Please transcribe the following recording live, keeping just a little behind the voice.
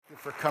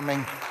for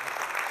coming.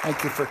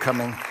 Thank you for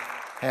coming.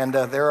 And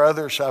there are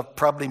others I've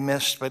probably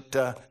missed, but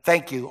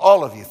thank you,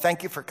 all of you.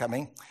 Thank you for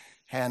coming.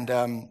 And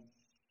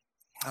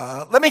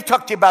let me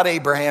talk to you about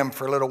Abraham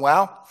for a little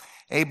while.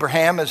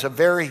 Abraham is a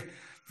very,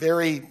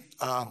 very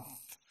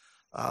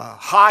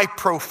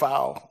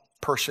high-profile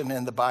person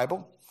in the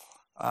Bible.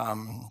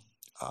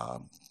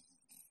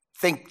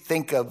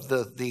 Think of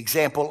the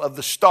example of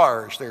the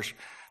stars.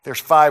 There's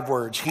 5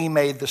 words. He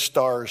made the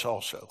stars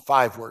also.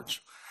 5 words.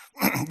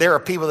 There are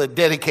people that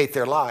dedicate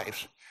their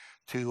lives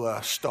to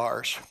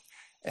stars.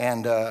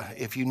 And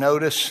if you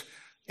notice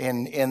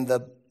in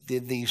the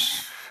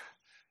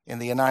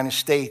United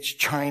States,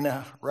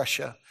 China,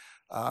 Russia,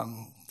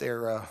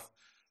 they're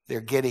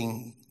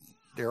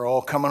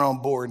all coming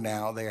on board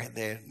now.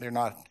 They're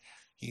not.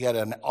 You got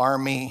an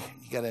army,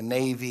 you got a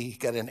navy, you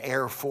got an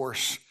air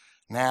force.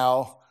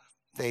 Now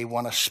they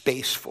want a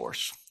space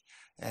force,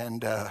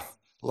 and a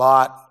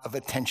lot of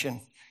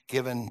attention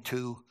given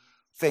to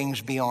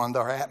things beyond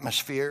our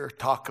atmosphere.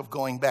 Talk of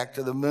going back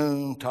to the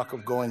moon, talk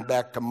of going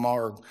back to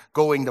Mars,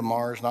 going to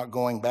Mars, not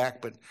going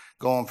back, but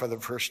going for the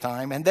first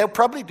time. And they'll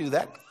probably do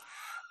that.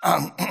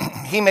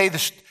 He made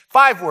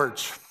 5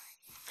 words.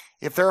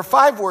 If there are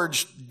 5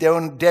 words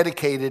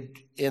dedicated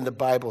in the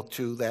Bible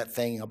to that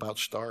thing about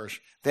stars,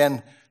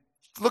 then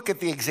look at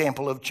the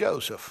example of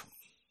Joseph.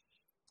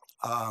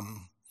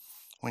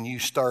 When you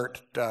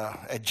start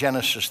at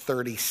Genesis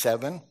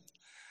 37,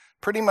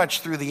 pretty much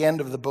through the end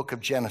of the book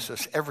of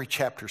Genesis, every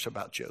chapter is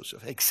about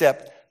Joseph,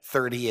 except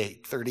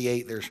 38.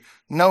 38, there's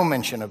no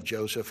mention of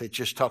Joseph. It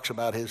just talks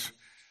about his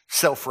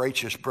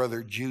self-righteous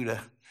brother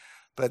Judah.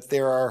 But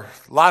there are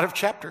a lot of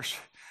chapters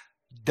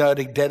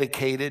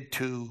dedicated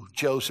to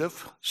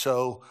Joseph.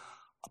 So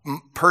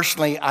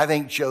personally, I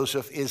think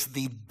Joseph is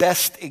the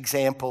best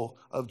example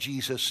of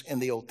Jesus in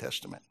the Old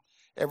Testament.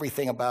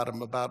 Everything about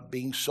him, about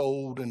being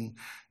sold and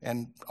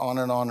on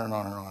and on and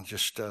on and on,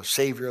 just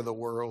Savior of the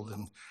world.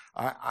 And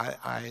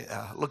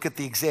I look at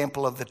the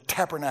example of the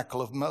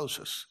tabernacle of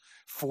Moses,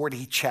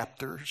 40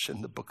 chapters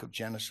in the book of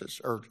Genesis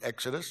or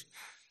Exodus.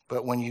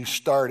 But when you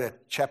start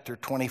at chapter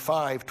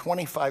 25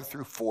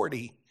 through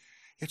 40,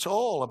 it's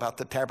all about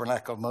the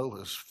tabernacle of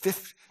Moses,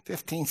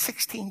 15,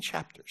 16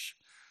 chapters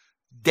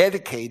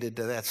dedicated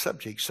to that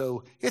subject.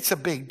 So it's a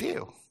big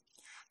deal.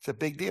 It's a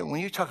big deal.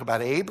 When you talk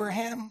about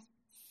Abraham,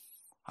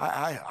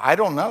 I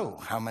don't know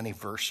how many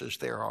verses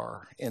there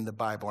are in the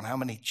Bible and how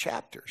many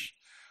chapters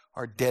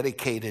are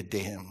dedicated to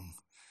him.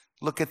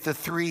 Look at the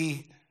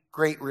 3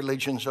 great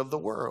religions of the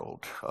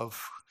world,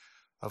 of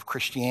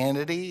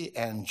Christianity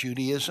and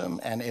Judaism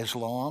and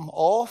Islam.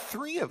 All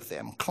 3 of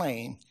them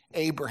claim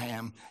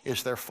Abraham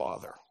is their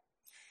father.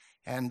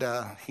 And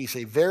he's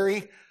a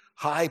very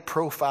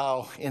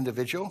high-profile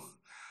individual.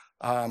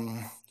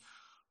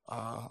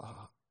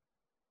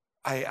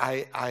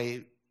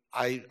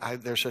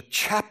 There's a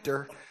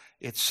chapter,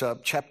 it's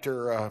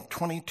chapter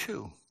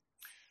 22.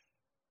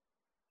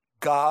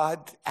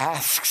 God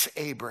asks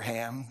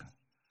Abraham,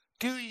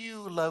 "Do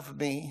you love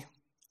me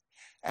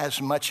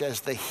as much as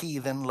the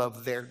heathen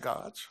love their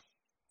gods?"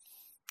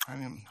 I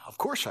mean, of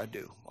course I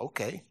do.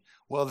 Okay.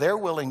 Well, they're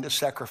willing to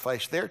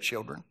sacrifice their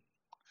children.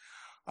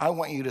 I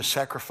want you to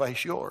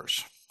sacrifice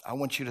yours. I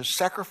want you to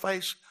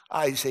sacrifice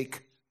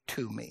Isaac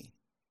to me.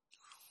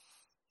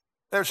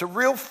 There's a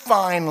real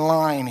fine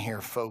line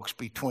here, folks,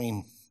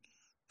 between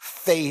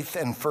faith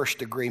and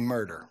first-degree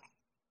murder.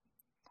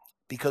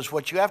 Because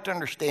what you have to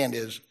understand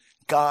is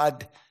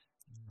God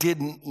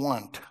didn't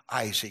want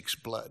Isaac's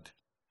blood.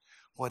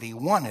 What he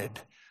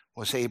wanted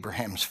was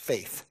Abraham's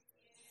faith.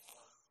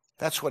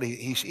 That's what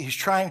he's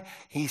trying.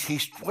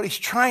 What he's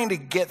trying to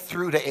get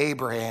through to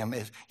Abraham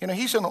is,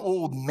 he's an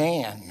old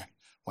man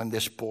when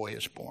this boy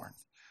is born.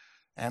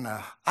 And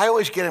I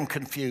always get him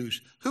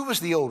confused. Who was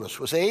the oldest?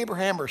 Was it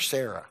Abraham or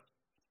Sarah?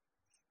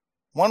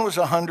 One was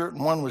 100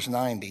 and one was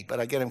 90,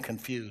 but I get him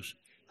confused.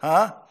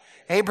 Huh?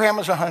 Abraham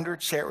was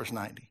 100, Sarah was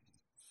 90.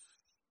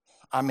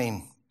 I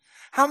mean,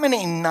 how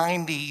many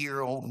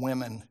 90-year-old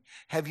women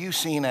have you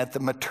seen at the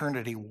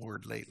maternity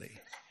ward lately?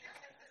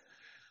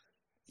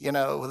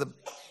 With a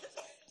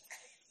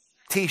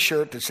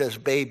T-shirt that says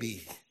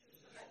baby.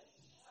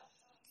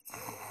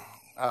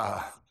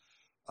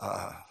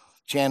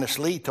 Janice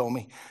Lee told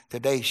me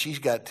today she's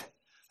got,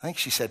 I think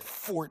she said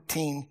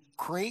 14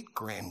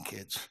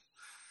 great-grandkids.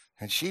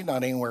 And she's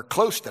not anywhere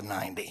close to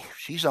 90.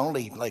 She's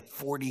only like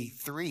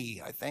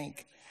 43, I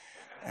think.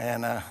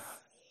 And I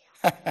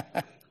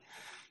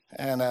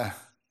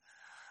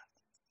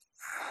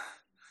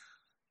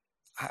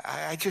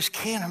just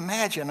can't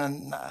imagine.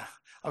 And I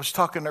was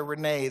talking to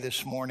Renee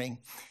this morning,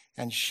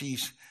 and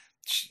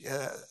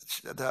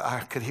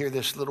I could hear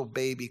this little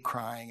baby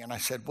crying. And I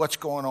said, "What's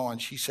going on?"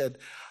 She said,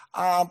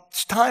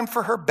 "It's time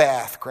for her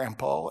bath,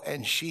 Grandpa,"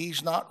 and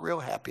she's not real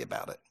happy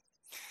about it.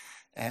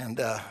 And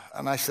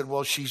I said,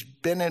 "Well, she's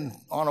been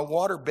on a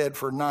waterbed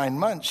for 9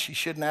 months. She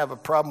shouldn't have a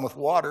problem with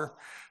water."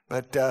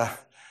 But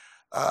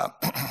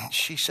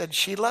she said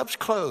she loves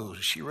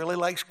clothes. She really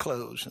likes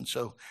clothes. And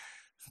so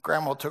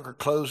Grandma took her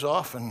clothes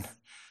off, and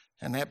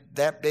And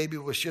that baby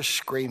was just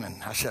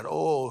screaming. I said,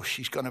 oh,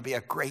 she's going to be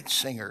a great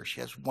singer. She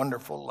has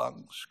wonderful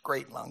lungs,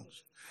 great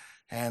lungs.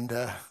 And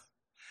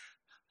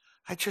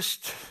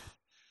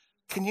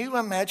can you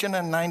imagine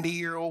a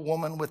 90-year-old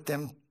woman with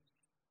them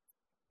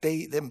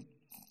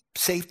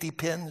safety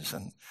pins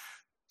and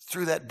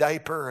through that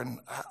diaper? And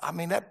I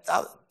mean,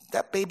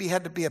 that baby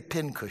had to be a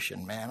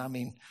pincushion, man. I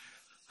mean,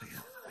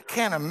 I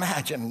can't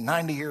imagine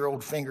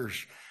 90-year-old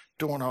fingers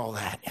doing all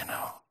that, you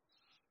know.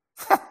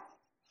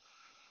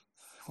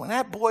 When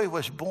that boy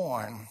was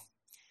born,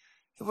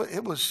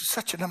 it was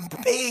such an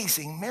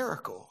amazing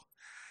miracle.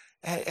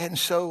 And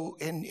so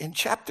in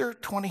chapter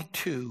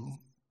 22,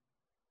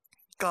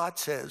 God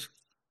says,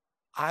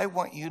 I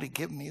want you to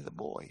give me the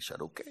boy. He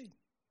said, okay.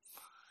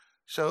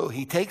 So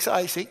he takes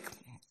Isaac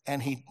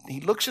and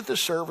he looks at the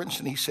servants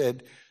and he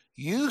said,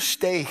 you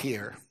stay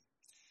here.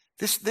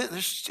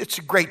 It's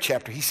a great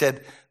chapter. He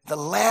said, the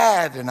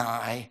lad and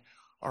I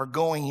are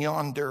going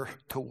yonder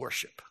to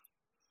worship.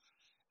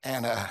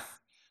 And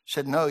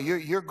said, no,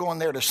 you're going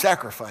there to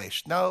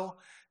sacrifice. No,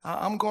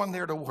 I'm going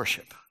there to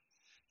worship.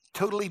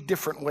 Totally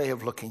different way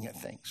of looking at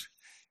things.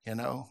 You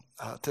know,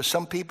 to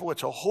some people,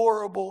 it's a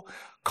horrible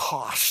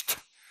cost.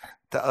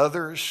 To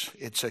others,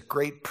 it's a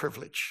great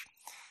privilege.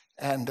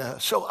 And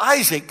so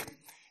Isaac,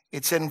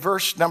 it's in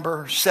verse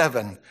number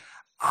 7.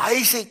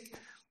 Isaac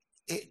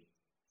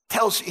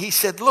he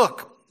said,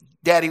 look,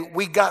 Daddy,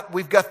 we've got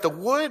the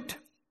wood,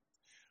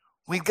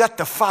 we've got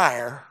the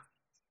fire.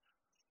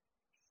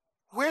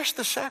 Where's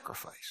the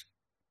sacrifice?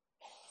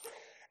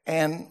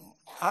 And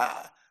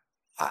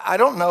I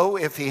don't know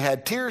if he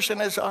had tears in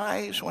his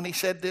eyes when he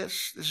said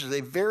this. This is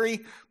a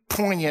very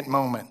poignant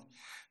moment.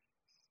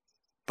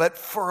 But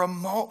for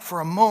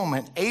a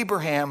moment,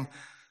 Abraham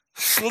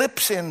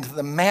slips into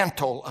the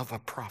mantle of a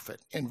prophet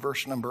in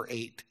verse number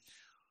 8.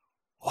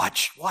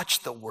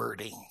 Watch the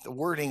wording. The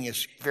wording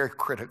is very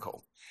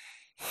critical.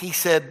 He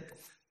said,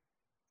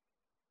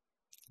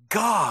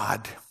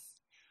 God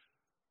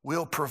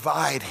will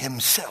provide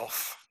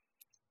himself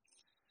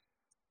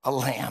a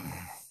lamb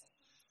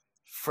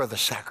for the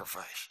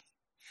sacrifice.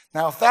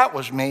 Now, if that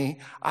was me,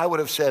 I would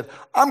have said,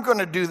 I'm going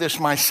to do this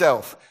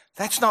myself.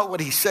 That's not what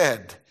he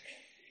said.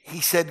 He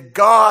said,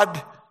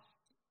 God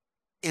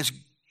is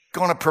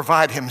going to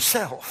provide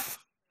himself,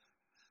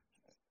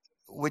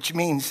 which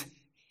means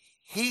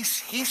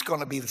he's going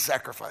to be the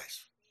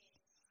sacrifice.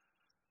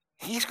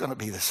 He's going to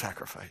be the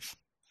sacrifice.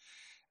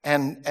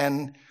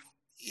 And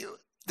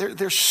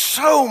there's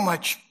so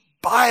much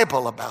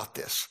Bible about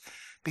this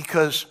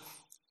because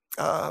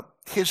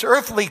his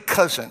earthly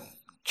cousin,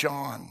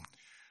 John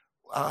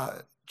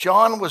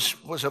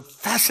was a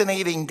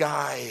fascinating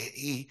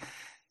guy.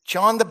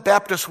 John the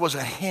Baptist was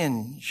a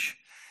hinge.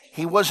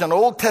 He wasn't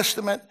Old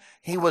Testament.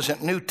 He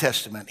wasn't New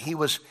Testament. He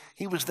was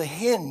the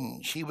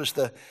hinge. He was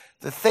the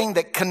thing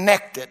that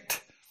connected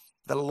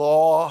the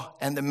law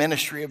and the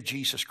ministry of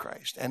Jesus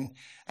Christ.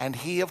 And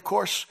he, of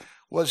course,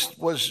 was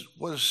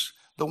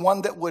the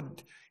one that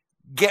would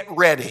get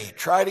ready,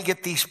 try to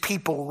get these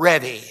people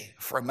ready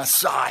for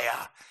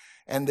Messiah.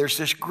 And there's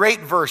this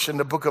great verse in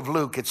the book of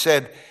Luke. It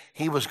said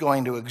he was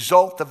going to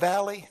exalt the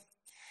valley.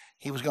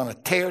 He was going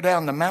to tear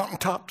down the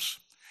mountaintops.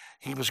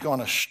 He was going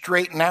to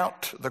straighten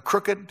out the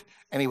crooked,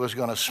 and he was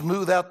going to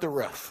smooth out the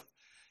rough.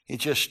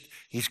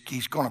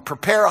 He's going to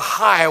prepare a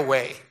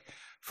highway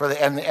for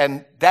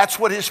and that's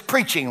what his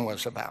preaching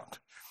was about.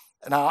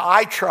 Now,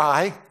 I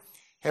try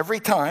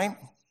every time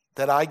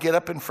that I get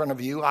up in front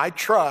of you,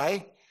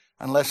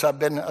 unless I've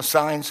been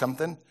assigned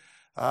something,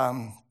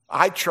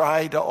 I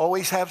try to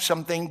always have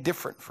something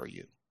different for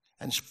you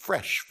and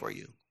fresh for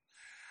you.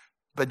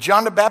 But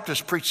John the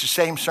Baptist preached the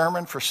same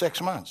sermon for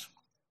 6 months.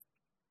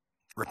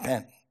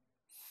 Repent.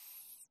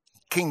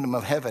 Kingdom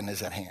of heaven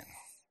is at hand.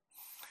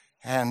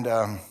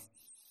 And,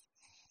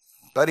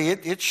 but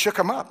it shook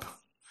him up.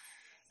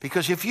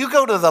 Because if you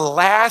go to the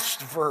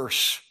last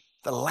verse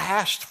in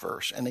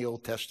the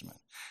Old Testament,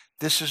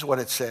 this is what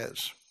it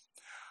says.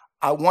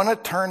 I want to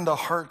turn the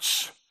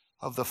hearts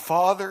of the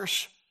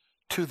fathers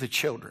to the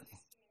children.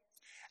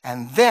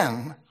 And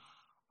then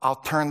I'll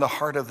turn the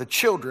heart of the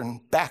children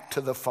back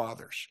to the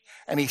fathers.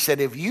 And he said,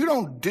 if you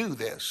don't do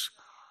this,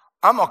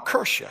 I'm going to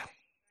curse you.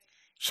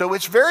 So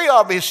it's very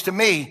obvious to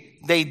me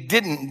they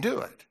didn't do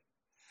it.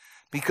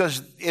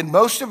 Because in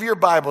most of your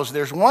Bibles,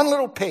 there's one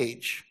little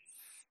page.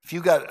 If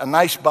you got a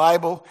nice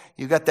Bible,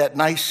 you got that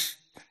nice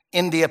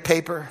India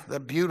paper,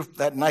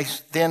 that nice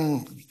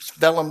thin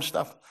vellum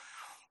stuff.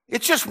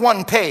 It's just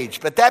one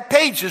page, but that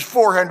page is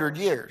 400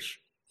 years.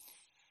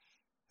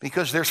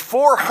 Because there's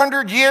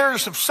 400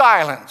 years of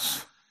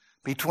silence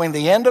between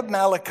the end of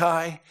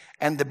Malachi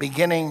and the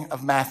beginning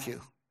of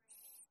Matthew.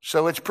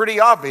 So it's pretty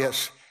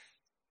obvious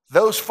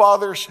those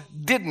fathers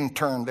didn't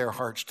turn their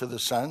hearts to the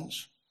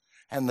sons,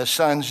 and the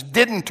sons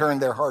didn't turn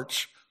their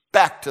hearts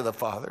back to the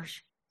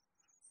fathers.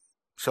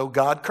 So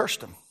God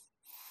cursed them.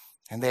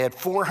 And they had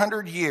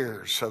 400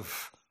 years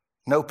of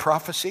no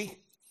prophecy,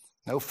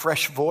 no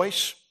fresh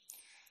voice.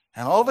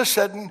 And all of a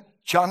sudden,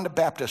 John the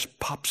Baptist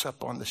pops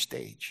up on the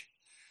stage.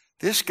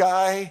 This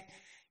guy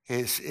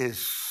is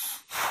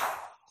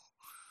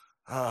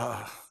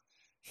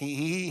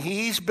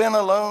He's been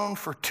alone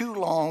for too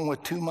long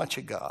with too much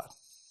of God.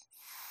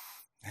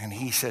 And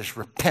he says,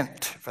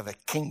 repent, for the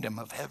kingdom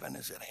of heaven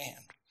is at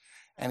hand.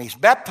 And he's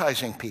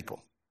baptizing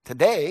people.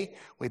 Today,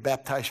 we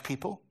baptize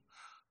people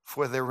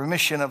for the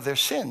remission of their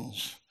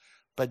sins.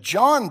 But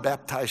John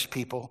baptized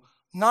people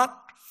not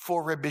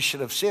for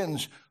remission of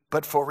sins,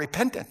 but for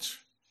repentance.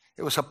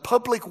 It was a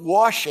public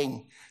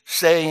washing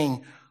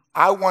saying,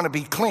 I want to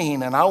be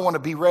clean and I want to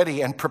be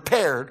ready and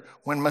prepared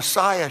when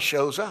Messiah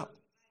shows up.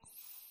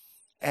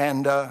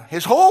 And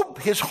his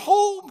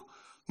whole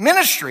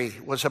ministry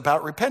was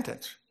about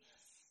repentance.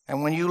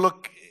 And when you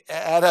look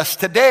at us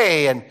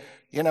today, and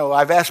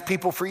I've asked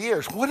people for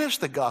years, what is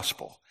the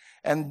gospel?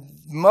 And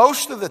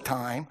most of the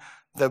time,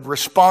 the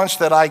response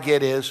that I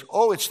get is,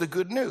 oh, it's the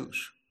good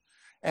news.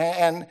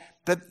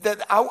 But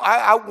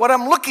what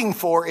I'm looking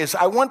for is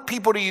I want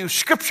people to use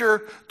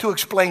Scripture to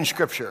explain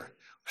Scripture.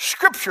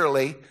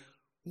 Scripturally,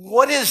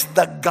 what is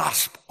the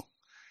gospel?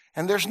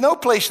 And there's no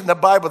place in the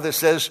Bible that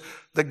says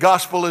the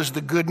gospel is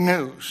the good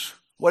news.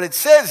 What it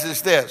says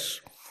is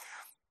this,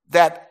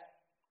 that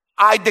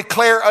I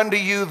declare unto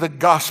you the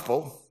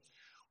gospel,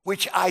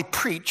 which I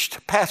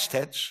preached, past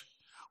tense,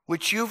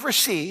 which you've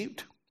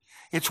received.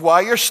 It's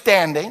why you're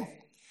standing.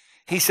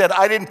 He said,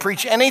 I didn't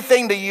preach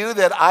anything to you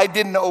that I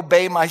didn't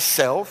obey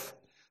myself.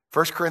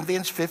 1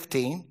 Corinthians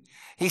 15.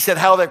 He said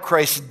how that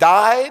Christ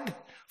died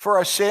for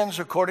our sins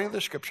according to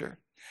the Scripture,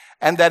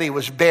 and that he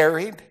was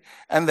buried,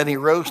 and that he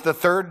rose the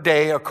third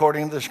day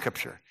according to the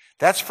Scripture.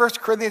 That's 1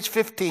 Corinthians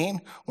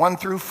 15, 1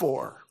 through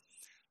 4.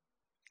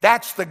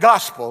 That's the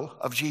gospel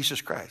of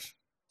Jesus Christ.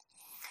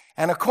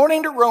 And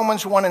according to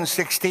Romans 1 and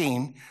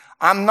 16,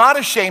 I'm not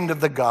ashamed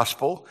of the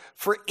gospel,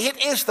 for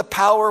it is the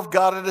power of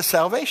God unto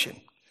salvation.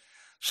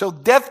 So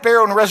death,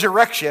 burial, and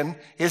resurrection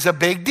is a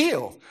big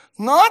deal.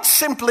 Not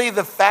simply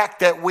the fact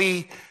that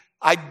we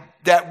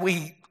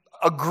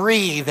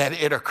agree that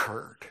it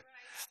occurred,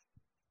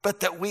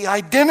 but that we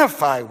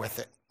identify with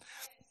it.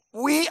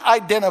 We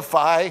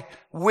identify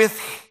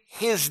with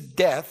his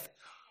death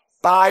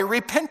by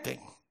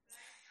repenting.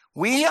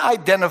 We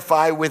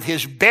identify with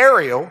his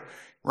burial,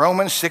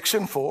 Romans 6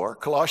 and 4,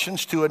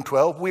 Colossians 2 and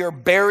 12. We are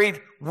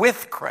buried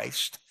with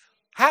Christ.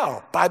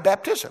 How? By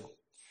baptism.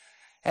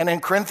 And in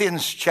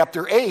Corinthians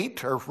chapter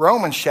 8, or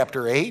Romans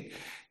chapter 8,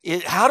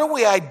 how do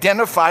we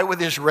identify with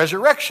his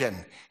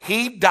resurrection?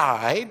 He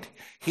died,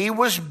 he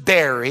was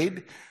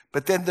buried,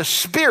 but then the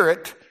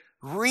Spirit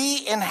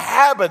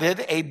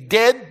re-inhabited a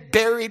dead,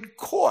 buried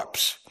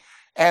corpse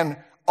and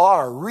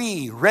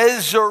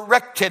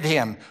resurrected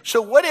him.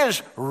 So what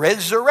is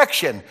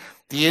resurrection?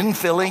 The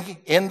infilling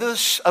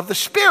of the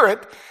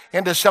Spirit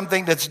into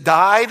something that's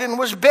died and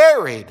was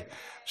buried.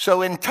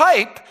 So in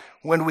type,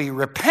 when we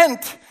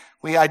repent,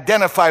 we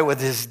identify with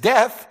his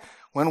death.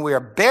 When we are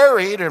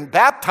buried and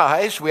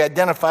baptized, we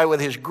identify with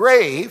his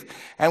grave.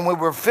 And when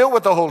we're filled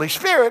with the Holy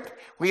Spirit,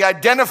 we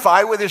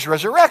identify with his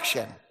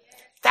resurrection.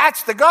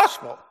 That's the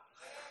gospel.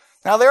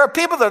 Now, there are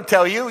people that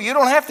tell you, you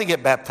don't have to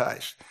get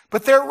baptized.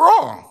 But they're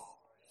wrong.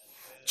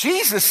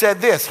 Jesus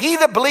said this, he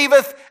that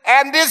believeth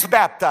and is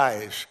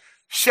baptized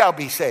shall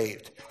be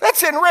saved.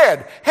 That's in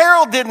red.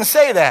 Harold didn't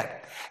say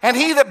that. And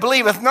he that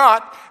believeth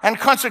not and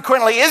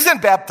consequently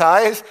isn't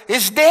baptized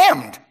is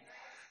damned.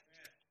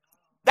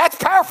 That's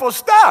powerful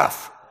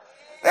stuff.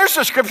 There's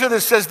a scripture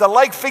that says the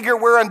like figure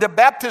whereunto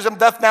baptism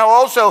doth now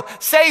also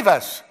save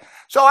us.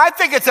 So I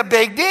think it's a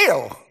big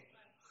deal.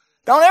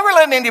 Don't ever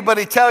let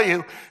anybody tell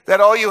you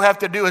that all you have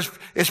to do is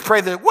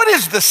pray that. What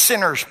is the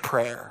sinner's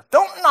prayer?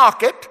 Don't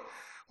knock it.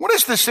 What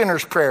is the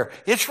sinner's prayer?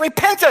 It's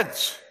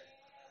repentance.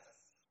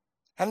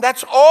 And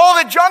that's all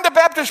that John the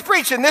Baptist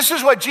preached. And this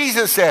is what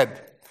Jesus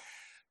said.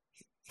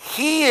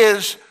 He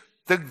is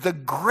the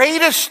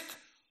greatest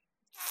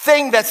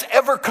thing that's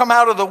ever come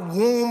out of the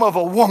womb of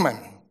a woman.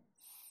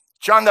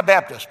 John the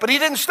Baptist. But he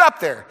didn't stop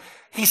there.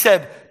 He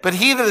said, but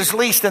he that is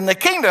least in the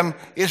kingdom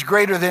is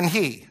greater than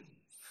he.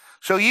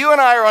 So you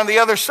and I are on the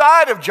other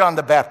side of John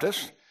the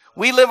Baptist.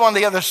 We live on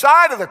the other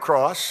side of the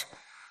cross.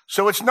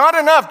 So it's not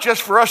enough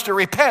just for us to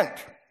repent.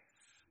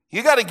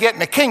 You got to get in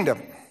the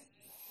kingdom.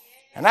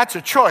 And that's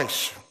a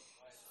choice.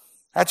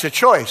 That's a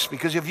choice.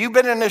 Because if you've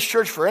been in this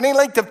church for any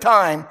length of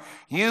time,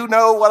 you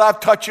know what I've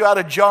taught you out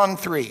of John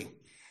 3.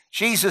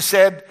 Jesus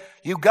said,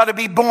 you've got to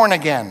be born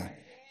again.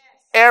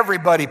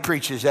 Everybody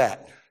preaches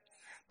that.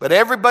 But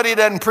everybody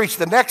doesn't preach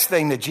the next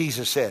thing that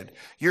Jesus said.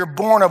 You're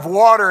born of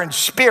water and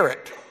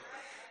spirit.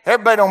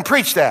 Everybody don't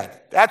preach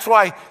that. That's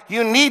why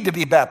you need to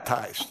be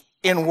baptized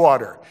in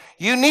water.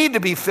 You need to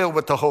be filled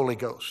with the Holy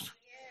Ghost.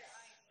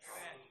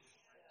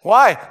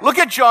 Why? Look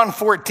at John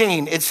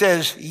 14. It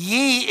says,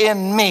 ye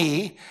in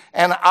me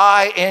and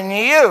I in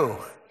you.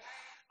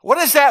 What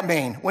does that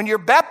mean? When you're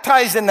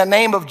baptized in the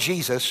name of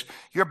Jesus,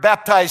 you're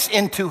baptized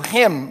into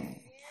him.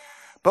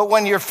 But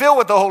when you're filled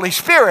with the Holy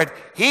Spirit,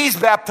 he's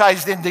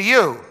baptized into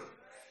you.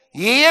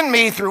 Ye in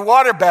me through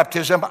water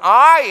baptism,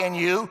 I in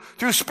you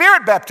through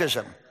spirit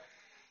baptism.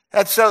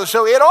 That's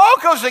so it all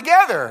goes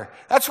together.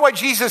 That's why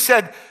Jesus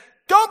said,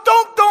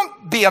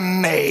 don't be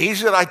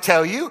amazed that I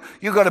tell you,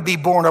 you're going to be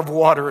born of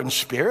water and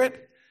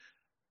spirit.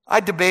 I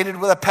debated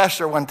with a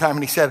pastor one time,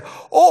 and he said,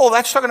 oh,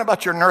 that's talking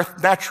about your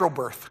natural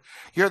birth.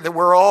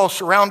 We're all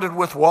surrounded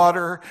with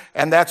water,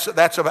 and that's.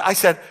 I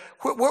said,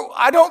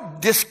 I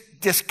don't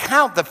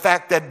discount the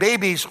fact that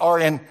babies are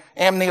in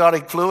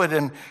amniotic fluid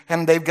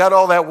and they've got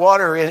all that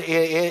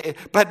water.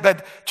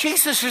 But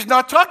Jesus is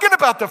not talking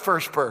about the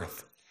first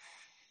birth.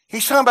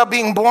 He's talking about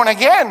being born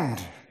again.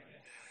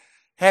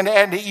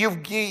 And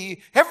you've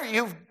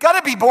got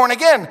to be born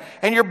again.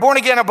 And you're born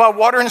again about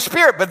water and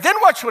spirit. But then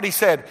watch what he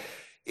said.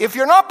 If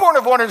you're not born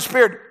of water and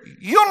spirit,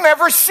 you'll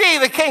never see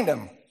the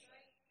kingdom.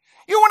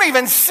 You won't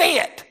even see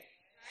it.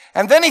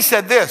 And then he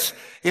said this,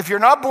 if you're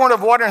not born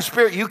of water and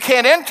spirit, you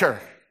can't enter.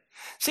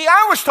 See,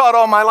 I was taught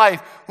all my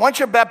life, once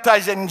you're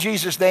baptized in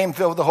Jesus' name,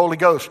 filled with the Holy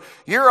Ghost,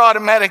 you're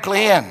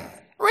automatically in.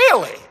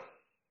 Really?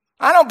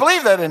 I don't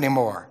believe that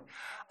anymore.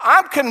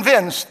 I'm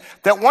convinced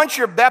that once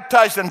you're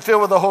baptized and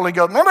filled with the Holy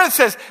Ghost, remember it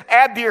says,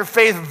 add to your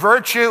faith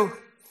virtue,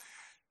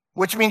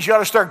 which means you ought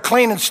to start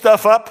cleaning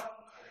stuff up.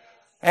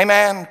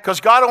 Amen. Because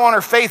God will want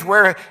our faith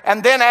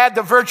and then add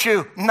the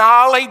virtue,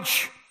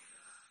 knowledge,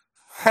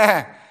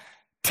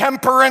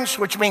 temperance,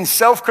 which means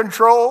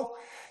self-control.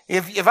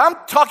 If I'm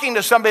talking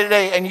to somebody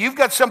today and you've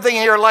got something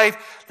in your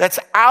life that's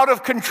out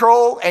of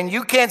control and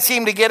you can't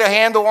seem to get a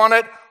handle on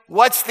it,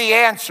 what's the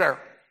answer?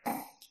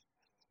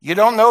 You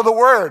don't know the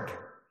word.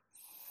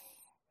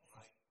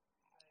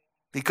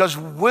 Because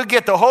we'll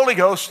get the Holy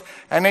Ghost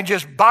and then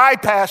just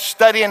bypass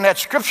studying that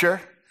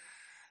scripture.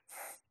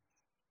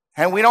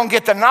 And we don't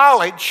get the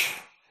knowledge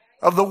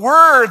of the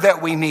word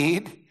that we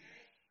need,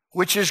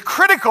 which is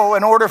critical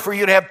in order for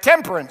you to have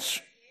temperance.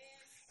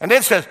 And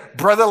it says,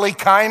 brotherly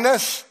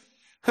kindness.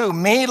 Who,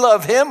 me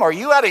love him? Are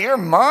you out of your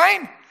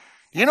mind?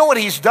 You know what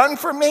he's done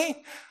for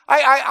me?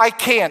 I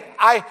can't.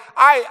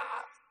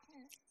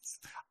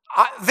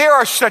 There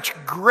are such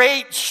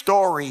great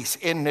stories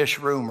in this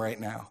room right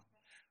now.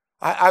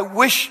 I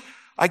wish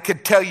I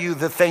could tell you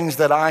the things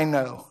that I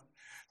know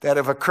that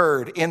have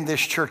occurred in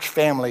this church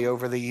family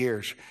over the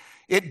years.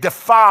 It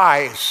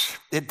defies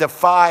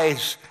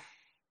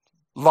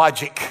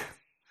logic.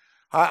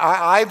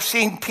 I've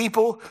seen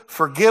people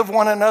forgive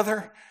one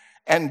another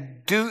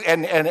and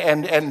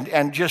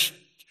just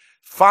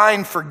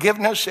find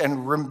forgiveness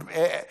and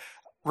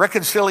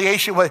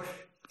reconciliation with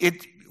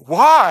it.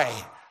 Why?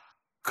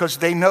 Because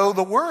they know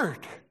the word.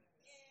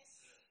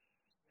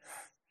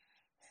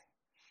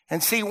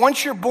 And see,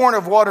 once you're born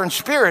of water and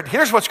spirit,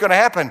 here's what's going to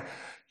happen.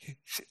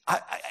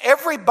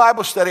 Every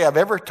Bible study I've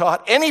ever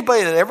taught,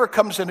 anybody that ever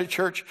comes into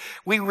church,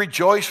 we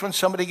rejoice when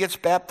somebody gets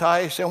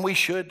baptized, and we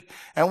should.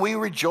 And we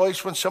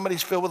rejoice when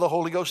somebody's filled with the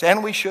Holy Ghost,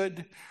 and we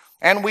should.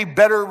 And we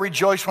better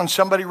rejoice when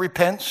somebody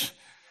repents,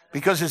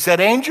 because it said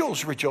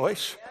angels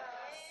rejoice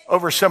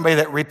over somebody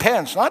that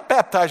repents, not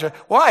baptized.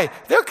 Why?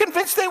 They're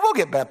convinced they will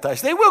get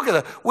baptized. They will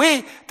get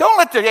We don't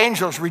let the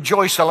angels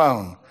rejoice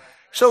alone.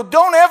 So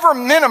don't ever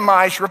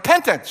minimize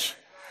repentance.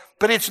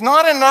 But it's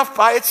not enough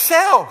by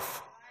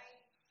itself.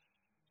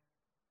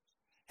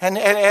 And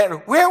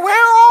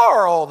where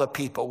are all the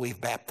people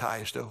we've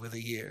baptized over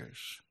the years?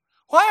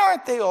 Why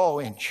aren't they all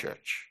in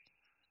church?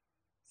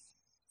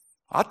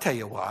 I'll tell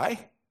you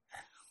why.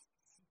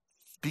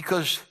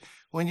 Because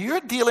when you're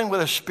dealing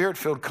with a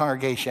spirit-filled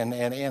congregation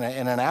and in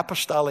an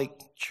apostolic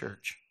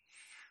church,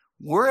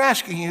 we're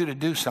asking you to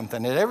do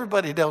something that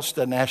everybody else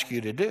doesn't ask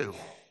you to do.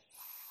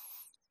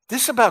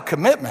 This is about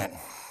commitment.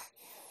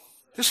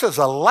 This is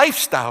a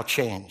lifestyle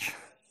change.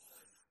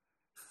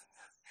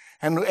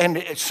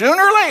 And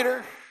sooner or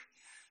later,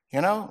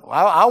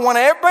 I want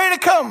everybody to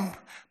come,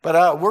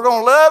 but we're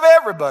going to love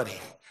everybody.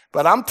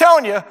 But I'm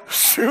telling you,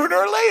 sooner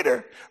or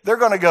later, they're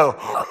going to go,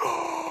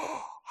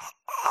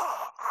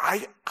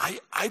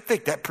 I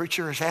think that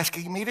preacher is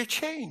asking me to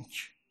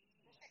change.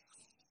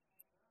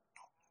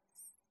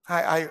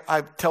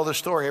 I tell the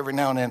story every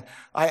now and then.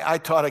 I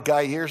taught a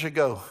guy years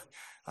ago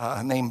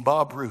named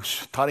Bob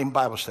Roos, taught him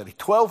Bible study,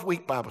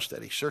 12-week Bible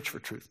study, search for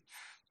truth.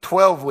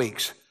 12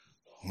 weeks,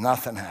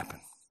 nothing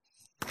happened.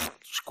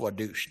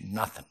 Squadoosh,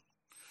 nothing.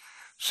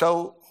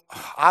 So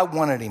I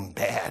wanted him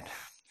bad.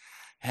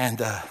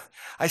 And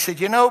I said,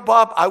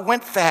 Bob, I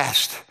went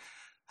fast.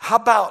 How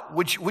about,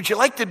 would you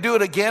like to do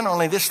it again?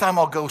 Only this time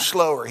I'll go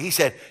slower. He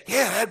said,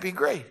 yeah, that'd be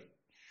great.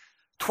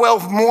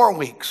 12 more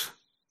weeks.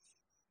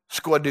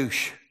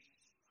 Squadoosh.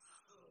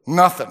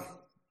 Nothing.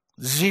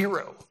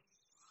 Zero.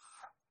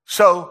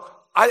 So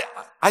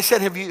I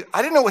said,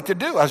 I didn't know what to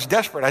do. I was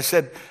desperate. I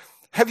said,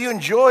 have you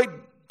enjoyed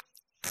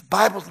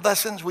Bible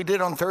lessons we did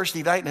on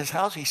Thursday night in his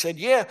house? He said,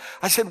 yeah.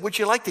 I said, would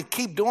you like to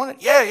keep doing it?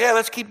 Yeah,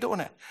 let's keep doing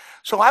it.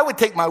 So I would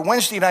take my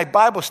Wednesday night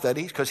Bible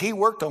studies, because he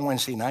worked on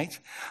Wednesday nights.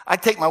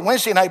 I'd take my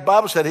Wednesday night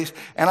Bible studies,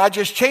 and I'd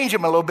just change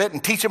them a little bit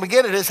and teach them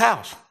again at his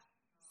house.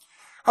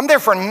 I'm there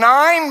for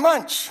 9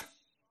 months.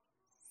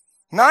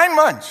 9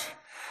 months.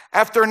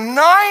 After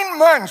 9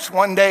 months,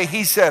 one day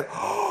he said,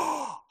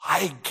 oh,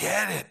 I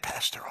get it,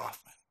 Pastor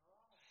Hoffman.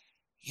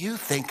 You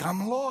think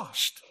I'm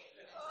lost.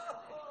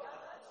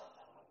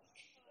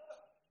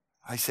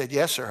 I said,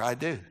 yes, sir, I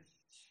do.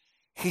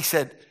 He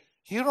said,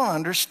 you don't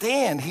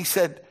understand. He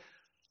said,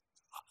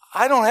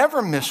 I don't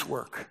ever miss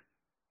work.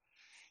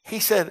 He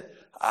said,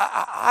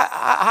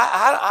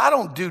 I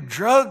don't do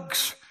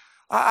drugs.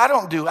 I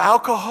don't do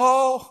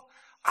alcohol.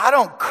 I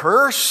don't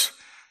curse.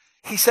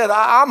 He said,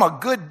 I'm a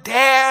good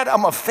dad.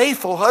 I'm a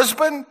faithful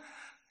husband.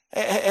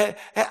 I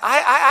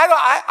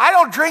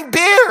don't drink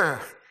beer.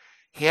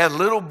 He had a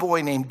little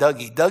boy named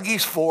Dougie.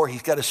 Dougie's 4.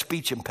 He's got a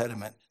speech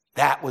impediment.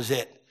 That was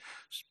it.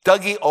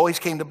 Dougie always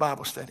came to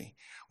Bible study.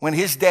 When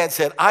his dad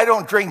said, I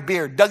don't drink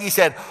beer, Dougie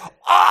said,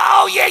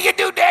 oh, yeah, you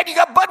do, Dad. You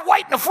got Bud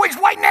White in the fridge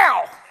right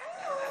now.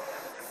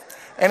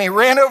 And he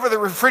ran over the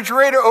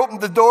refrigerator,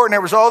 opened the door, and there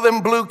was all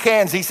them blue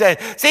cans. He said,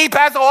 see,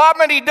 Pastor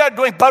Hoffman, he does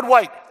drink Bud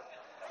White.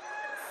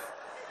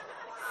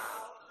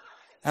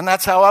 And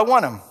that's how I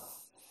won him. The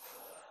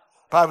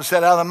Bible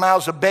said, out of the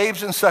mouths of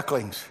babes and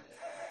sucklings.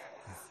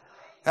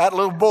 That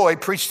little boy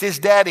preached his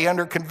daddy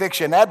under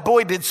conviction. That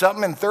boy did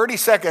something in 30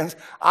 seconds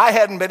I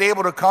hadn't been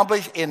able to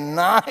accomplish in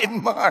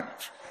 9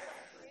 months.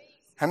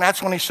 And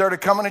that's when he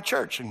started coming to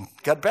church and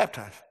got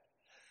baptized.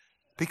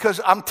 Because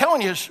I'm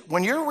telling you,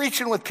 when you're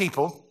reaching with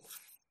people,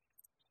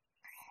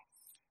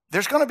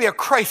 there's going to be a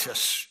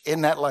crisis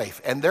in that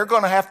life. And they're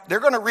going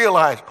to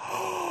realize,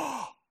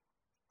 oh,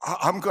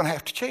 I'm going to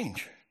have to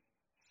change.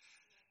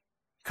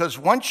 Because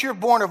once you're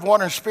born of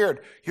water and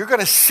spirit, you're going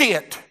to see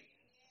it.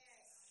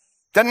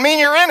 Doesn't mean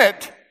you're in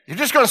it. You're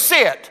just going to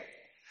see it.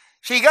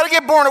 So you got to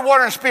get born of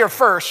water and spirit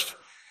first.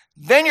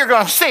 Then you're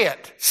going to see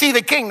it. See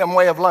the kingdom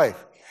way of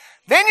life.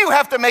 Then you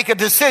have to make a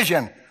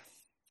decision.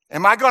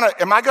 Am I going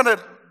to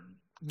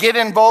get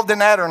involved in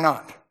that or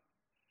not?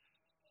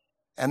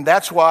 And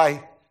that's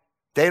why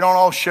they don't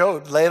all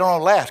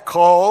last.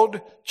 Called,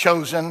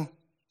 chosen,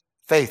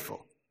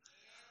 faithful.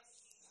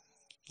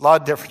 A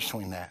lot of difference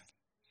between that.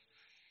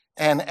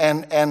 And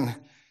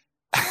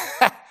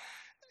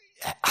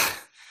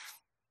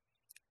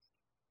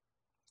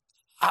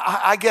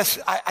I guess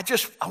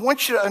I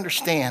want you to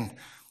understand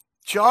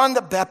John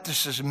the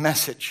Baptist's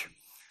message.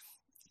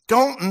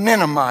 Don't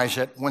minimize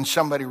it when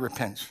somebody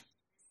repents.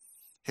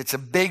 It's a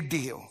big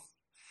deal.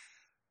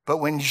 But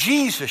when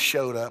Jesus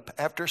showed up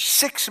after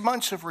 6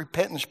 months of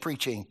repentance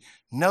preaching,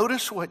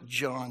 notice what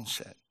John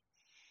said.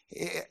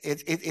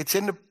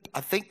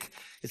 I think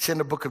it's in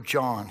the book of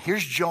John.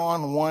 Here's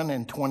John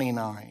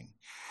 1:29.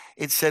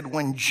 It said,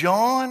 when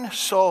John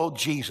saw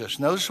Jesus,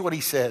 notice what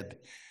he said.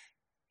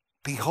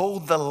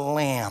 Behold the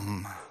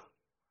Lamb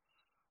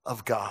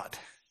of God,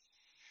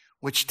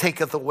 which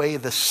taketh away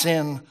the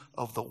sin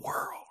of the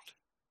world.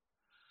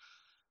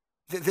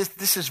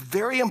 This is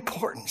very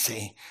important,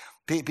 see,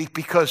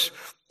 because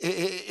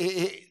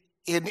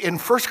in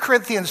 1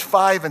 Corinthians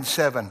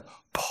 5:7,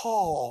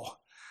 Paul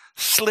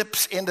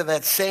slips into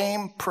that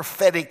same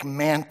prophetic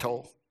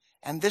mantle.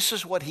 And this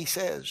is what he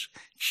says.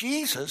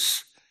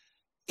 Jesus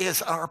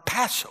is our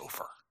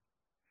Passover.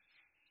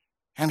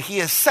 And he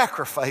is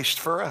sacrificed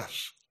for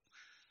us.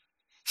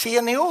 See,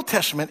 in the Old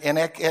Testament, in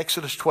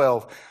Exodus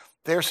 12,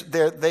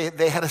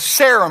 they had a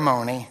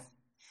ceremony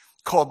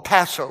called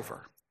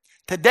Passover.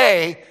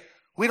 Today,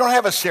 we don't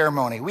have a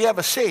ceremony. We have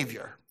a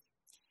Savior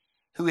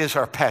who is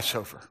our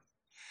Passover.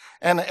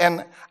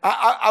 And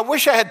I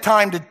wish I had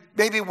time to,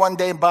 maybe one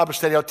day in Bible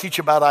study, I'll teach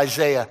about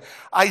Isaiah.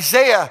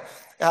 Isaiah,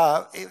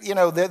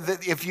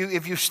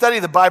 if you study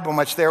the Bible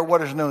much, there are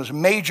what is known as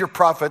major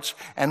prophets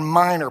and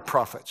minor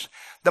prophets.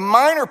 The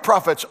minor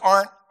prophets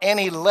aren't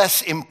any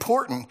less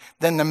important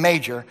than the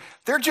major.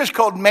 They're just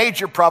called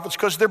major prophets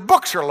because their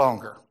books are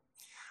longer.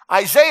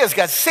 Isaiah's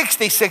got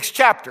 66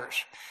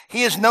 chapters.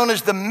 He is known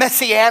as the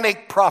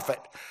messianic prophet.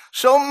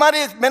 So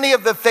many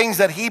of the things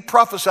that he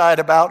prophesied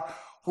about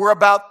were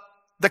about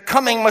the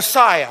coming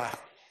Messiah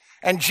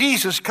and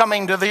Jesus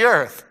coming to the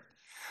earth.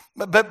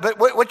 But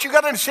what you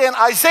got to understand,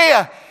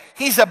 Isaiah,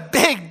 he's a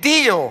big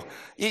deal.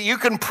 You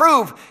can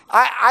prove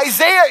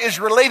Isaiah is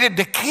related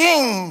to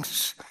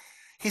kings.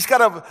 He's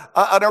got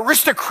an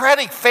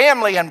aristocratic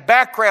family and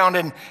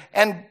background,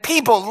 and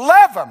people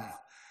love him.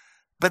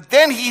 But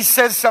then he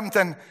says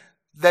something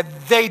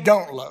that they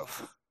don't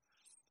love.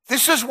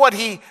 This is what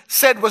he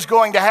said was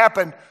going to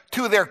happen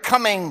to their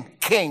coming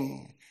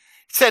king.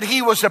 He said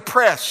he was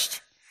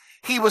oppressed,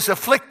 he was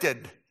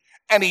afflicted,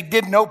 and he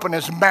didn't open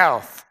his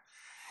mouth.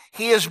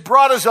 He is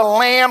brought as a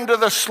lamb to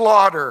the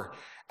slaughter,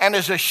 and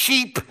as a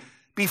sheep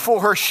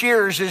before her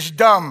shears is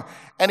dumb.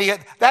 And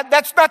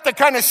that's not the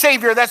kind of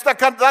Savior, that's the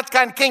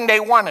kind of king they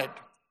wanted.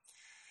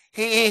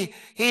 He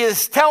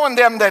is telling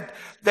them that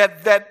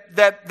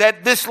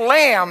this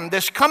lamb,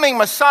 this coming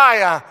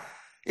Messiah,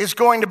 is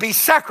going to be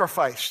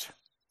sacrificed.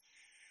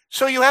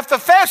 So you have to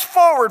fast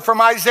forward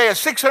from Isaiah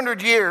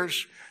 600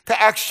 years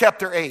to Acts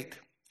chapter 8.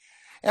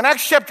 In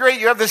Acts chapter 8,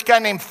 you have this guy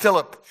named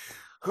Philip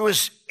who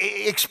is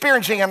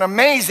experiencing an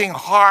amazing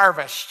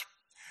harvest.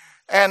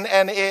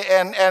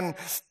 And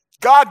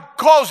God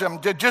calls him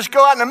to just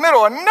go out in the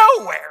middle of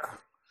nowhere.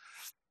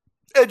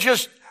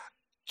 Just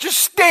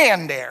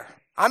stand there.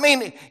 I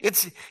mean,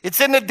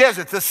 it's in the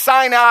desert. The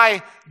Sinai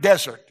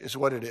desert is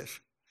what it is.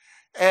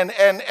 And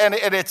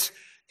it's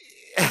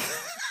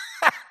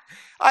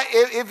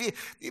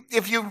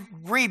if you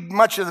read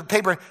much of the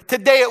paper,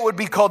 today it would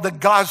be called the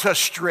Gaza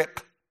Strip.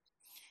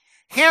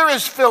 Here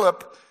is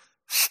Philip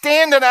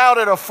standing out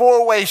at a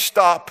four-way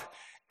stop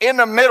in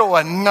the middle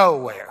of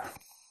nowhere.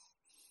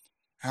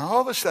 And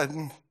all of a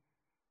sudden,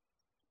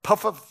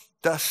 puff of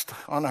dust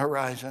on the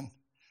horizon,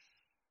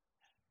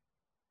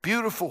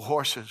 beautiful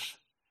horses,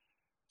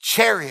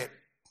 chariot.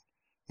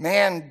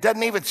 Man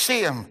doesn't even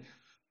see him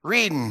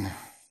reading.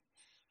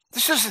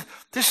 This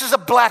is a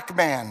black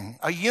man,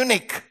 a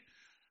eunuch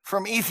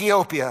from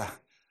Ethiopia,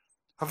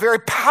 a very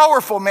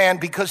powerful man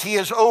because he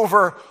is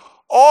over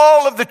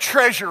all of the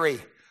treasury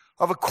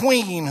of a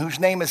queen whose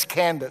name is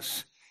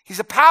Candace. He's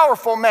a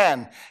powerful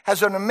man,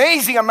 has an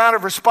amazing amount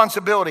of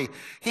responsibility.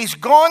 He's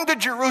gone to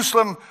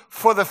Jerusalem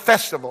for the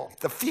festival,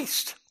 the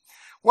feast.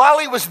 While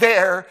he was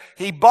there,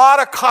 he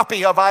bought a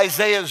copy of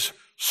Isaiah's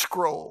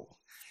scroll.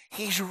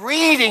 He's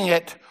reading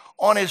it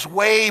on his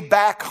way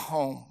back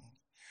home.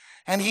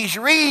 And he's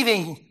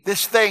reading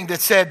this thing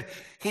that said,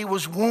 he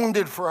was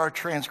wounded for our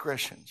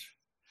transgressions,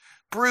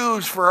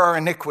 bruised for our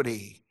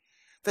iniquity.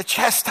 The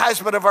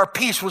chastisement of our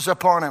peace was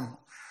upon him.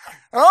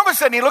 And all of a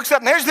sudden he looks up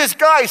and there's this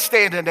guy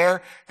standing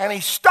there and he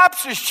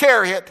stops his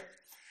chariot.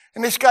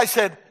 And this guy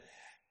said,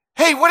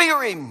 hey, what are you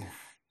reading?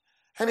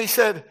 And he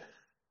said,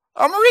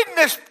 I'm reading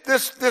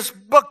this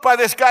book by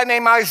this guy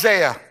named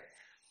Isaiah.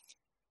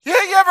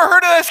 Yeah, you ever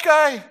heard of this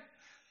guy?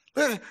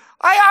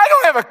 I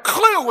don't have a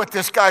clue what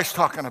this guy's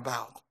talking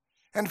about.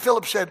 And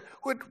Philip said,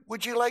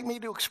 would you like me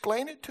to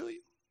explain it to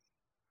you?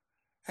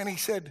 And he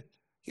said,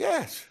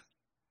 yes,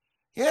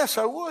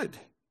 I would.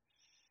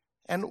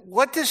 And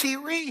what does he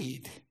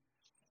read?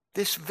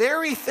 This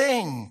very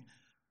thing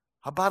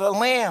about a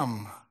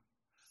lamb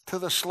to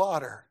the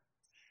slaughter.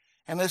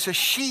 And as a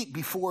sheep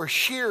before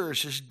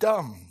shears is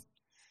dumb.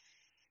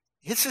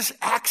 This is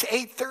Acts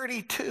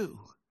 8:32.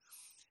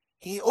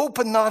 He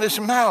opened not his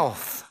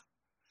mouth.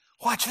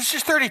 Watch, this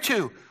is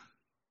 32.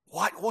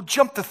 What? We'll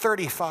jump to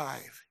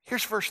 35.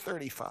 Here's verse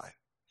 35.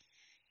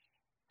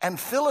 And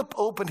Philip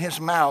opened his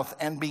mouth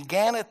and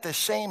began at the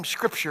same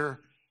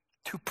scripture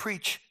to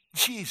preach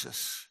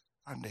Jesus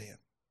unto him.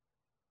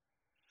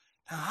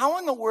 Now, how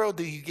in the world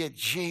do you get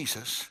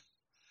Jesus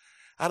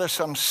out of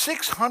some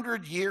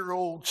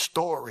 600-year-old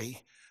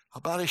story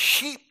about a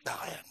sheep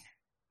dying?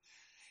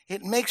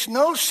 It makes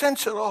no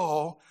sense at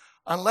all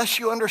unless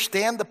you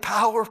understand the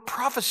power of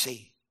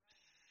prophecy.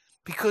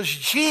 Because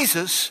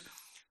Jesus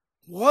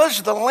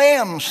was the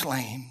lamb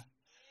slain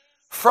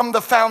from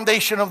the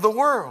foundation of the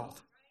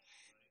world.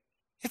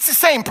 It's the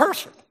same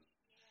person.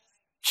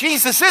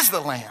 Jesus is the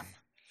lamb.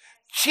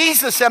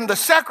 Jesus and the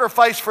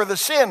sacrifice for the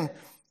sin,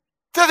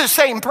 they're the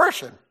same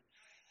person.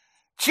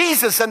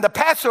 Jesus and the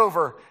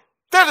Passover,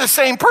 they're the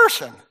same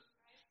person.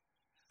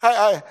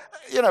 I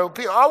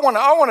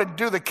want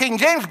to do the King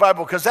James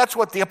Bible because that's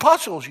what the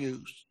apostles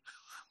used.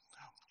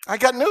 I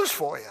got news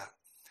for you.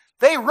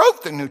 They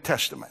wrote the New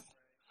Testament.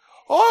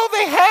 All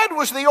they had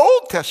was the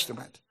Old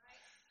Testament.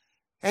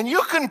 And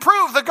you can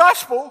prove the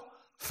gospel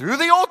through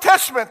the Old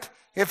Testament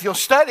if you'll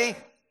study.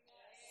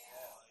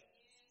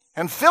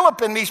 And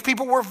Philip and these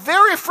people were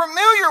very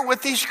familiar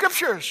with these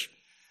scriptures.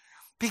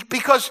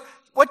 Because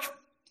let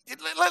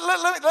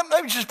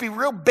me just be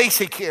real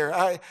basic here.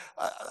 I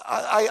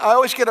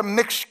always get a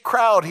mixed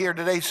crowd here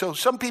today. So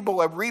some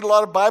people read a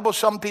lot of Bible,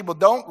 some people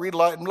don't read a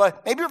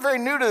lot. Maybe you're very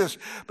new to this,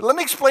 but let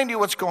me explain to you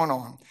what's going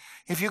on.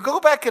 If you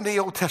go back into the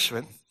Old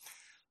Testament,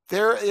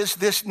 there is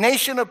this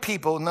nation of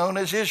people known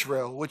as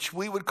Israel, which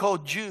we would call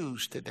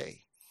Jews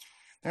today.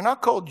 They're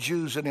not called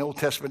Jews in the Old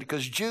Testament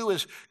because Jew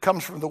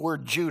comes from the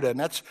word Judah, and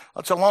that's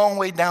a long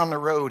way down the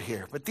road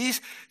here. But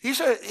these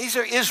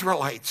are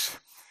Israelites,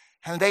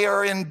 and they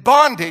are in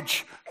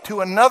bondage to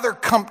another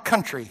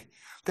country.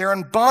 They're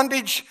in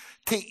bondage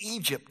to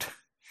Egypt.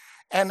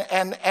 And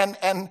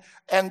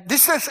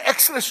this is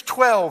Exodus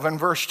 12 and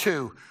verse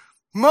 2.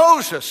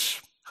 Moses,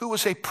 who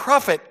was a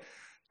prophet,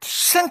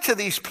 sent to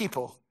these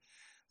people.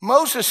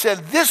 Moses said,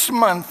 this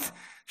month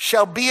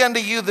shall be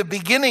unto you the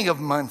beginning of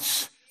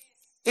months.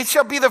 It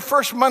shall be the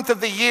first month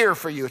of the year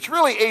for you. It's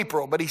really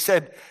April, but he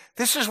said,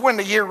 this is when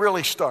the year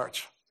really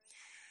starts.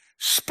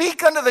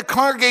 Speak unto the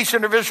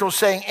congregation of Israel,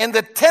 saying, in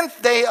the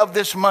 10th day of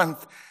this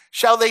month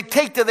shall they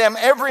take to them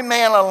every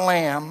man a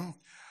lamb,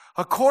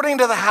 according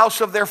to the house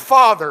of their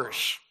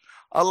fathers,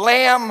 a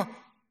lamb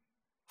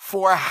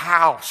for a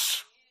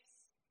house.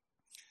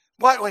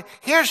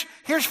 Here's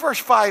verse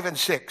 5 and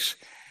 6.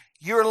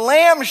 Your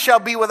lamb shall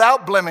be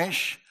without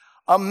blemish,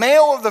 a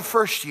male of the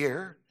first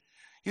year.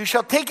 You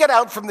shall take it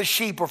out from the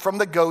sheep or from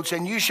the goats,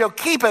 and you shall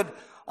keep it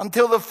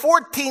until the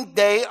 14th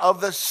day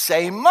of the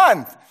same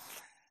month.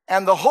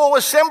 And the whole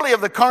assembly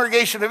of the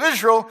congregation of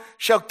Israel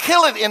shall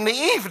kill it in the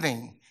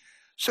evening.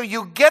 So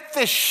you get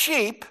this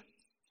sheep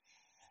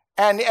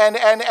and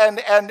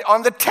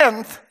on the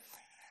 10th,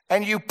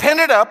 and you pin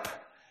it up,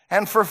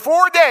 and for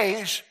 4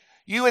 days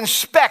you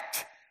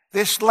inspect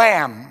this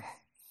lamb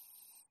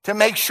to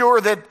make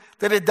sure that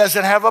it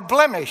doesn't have a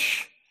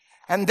blemish.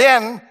 And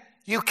then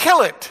you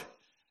kill it.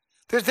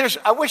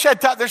 I wish I'd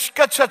taught, there's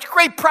got such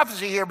great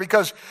prophecy here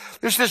because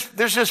there's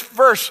this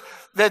verse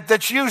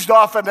that's used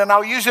often, and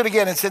I'll use it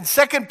again. It's in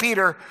 2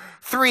 Peter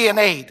 3 and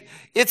 8.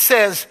 It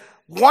says,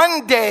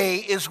 one day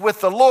is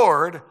with the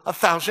Lord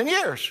 1,000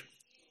 years.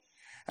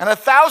 And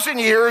 1,000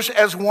 years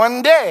as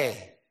one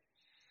day.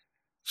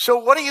 So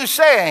what are you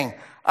saying?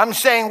 I'm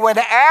saying when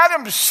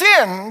Adam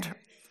sinned,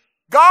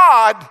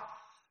 God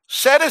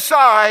set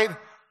aside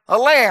a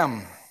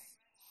lamb.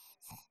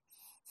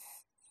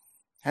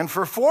 And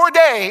for 4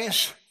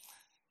 days,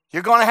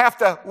 you're going to have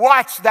to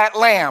watch that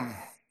lamb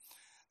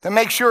to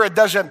make sure it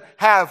doesn't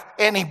have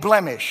any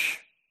blemish.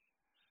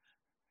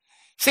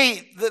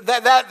 See,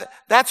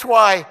 that's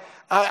why,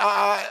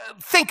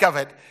 think of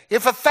it.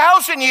 If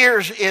 1,000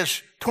 years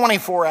is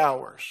 24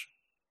 hours,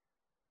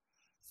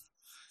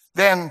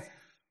 then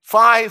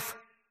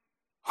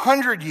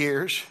 500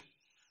 years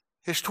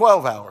is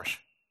 12 hours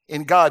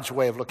in God's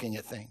way of looking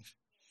at things.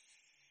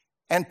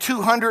 And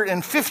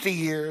 250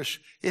 years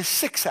is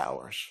 6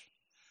 hours.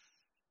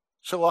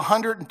 So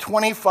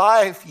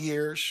 125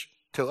 years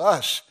to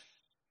us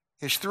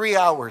is 3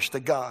 hours to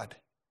God.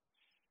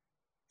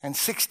 And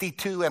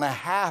 62 and a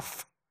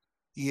half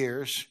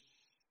years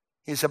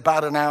is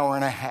about an hour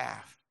and a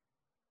half.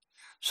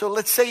 So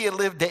let's say you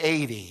live to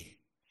 80.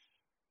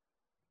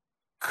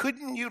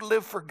 Couldn't you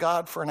live for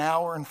God for an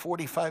hour and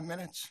 45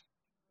 minutes?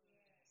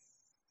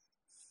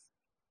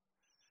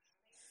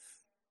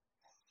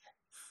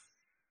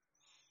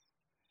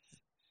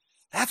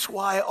 That's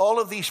why all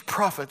of these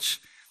prophets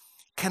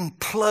can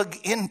plug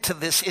into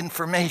this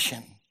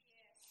information.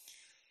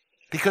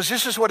 Because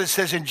this is what it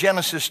says in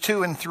Genesis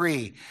 2 and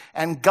 3.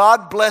 And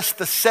God blessed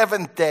the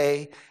seventh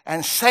day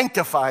and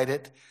sanctified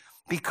it,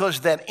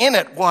 because that in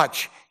it,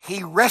 watch,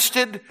 he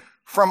rested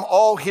from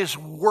all his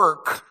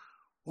work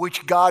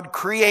which God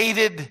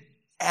created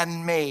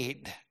and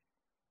made.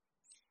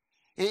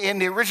 In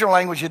the original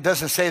language, it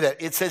doesn't say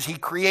that. It says he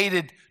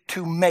created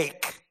to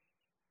make.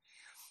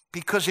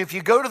 Because if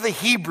you go to the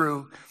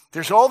Hebrew,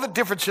 there's all the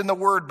difference in the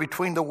word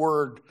between the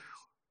word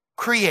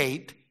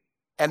create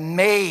and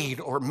made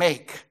or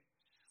make.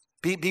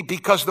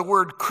 Because the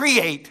word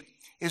create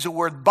is a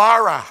word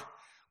bara,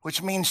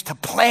 which means to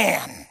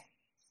plan,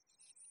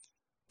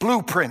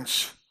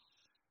 blueprints.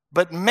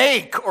 But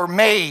make or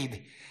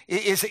made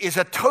is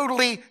a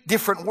totally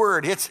different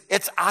word.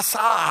 It's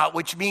asa,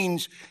 which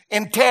means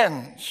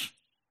intends.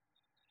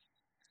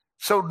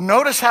 So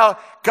notice how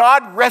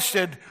God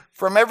rested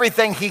from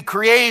everything he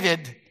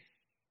created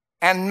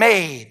and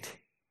made,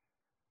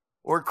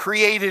 or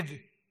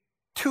created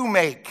to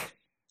make,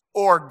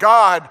 or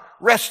God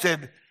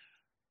rested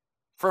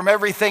from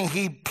everything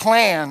he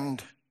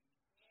planned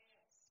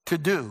to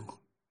do.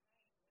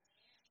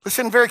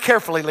 Listen very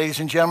carefully, ladies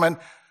and gentlemen.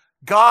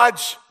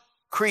 God's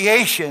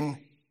creation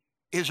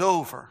is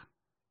over,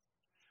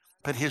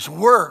 but his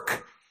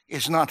work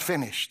is not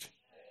finished.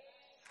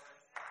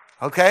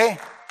 Okay?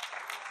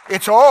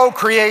 It's all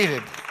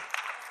created.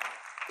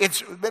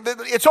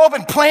 It's all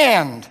been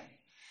planned.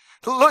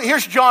 Look,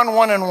 here's John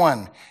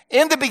 1:1.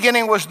 In the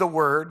beginning was the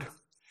Word.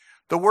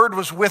 The Word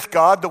was with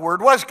God. The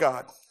Word was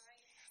God.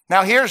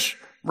 Now here's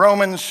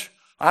Romans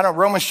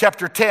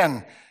chapter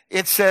 10.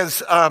 It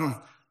says,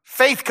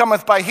 faith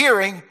cometh by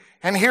hearing,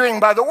 and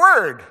hearing by the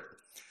Word.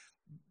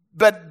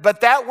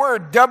 But that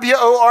word,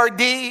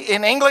 W-O-R-D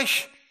in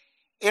English,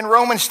 in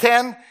Romans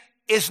 10,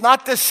 is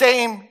not the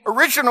same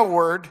original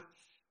word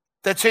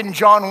that's in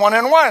John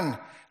 1:1.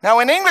 Now,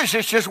 in English,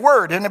 it's just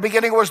word. In the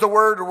beginning was the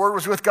Word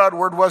was with God,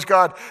 Word was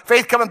God.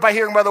 Faith cometh by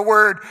hearing by the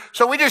Word.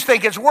 So we just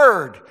think it's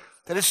word,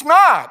 that it's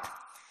not.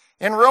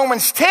 In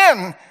Romans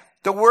 10,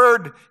 the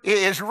word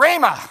is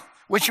rhema,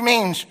 which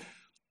means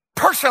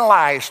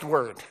personalized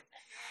word.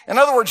 In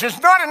other words, it's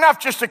not enough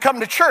just to come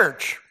to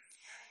church.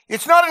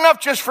 It's not enough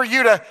just for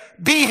you to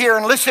be here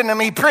and listen to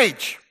me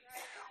preach.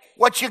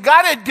 What you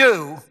got to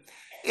do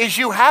is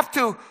you have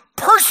to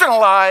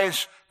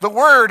personalize the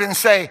word and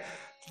say,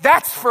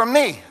 that's for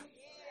me.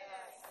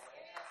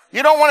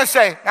 You don't want to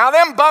say, now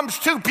them bums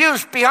 2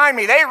 pews behind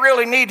me, they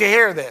really need to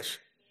hear this.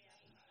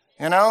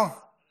 You know?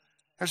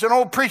 There's an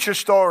old preacher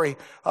story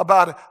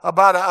about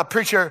a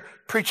preacher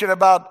preaching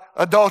about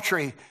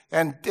adultery,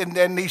 and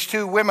these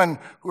 2 women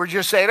who were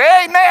just saying,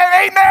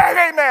 amen, amen,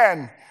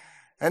 amen.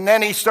 And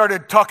then he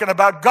started talking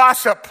about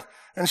gossip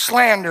and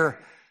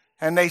slander,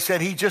 and they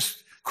said he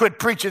just quit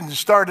preaching and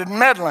started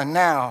meddling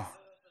now.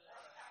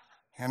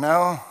 You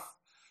know?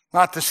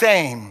 Not the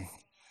same,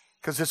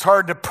 because it's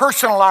hard to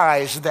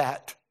personalize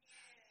that.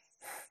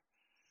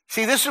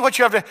 See, this is what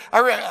you have to,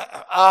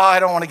 I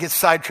don't want to get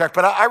sidetracked,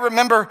 but I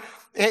remember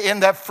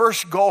in that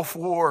first Gulf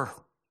War,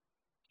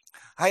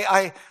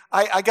 I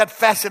got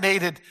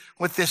fascinated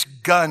with this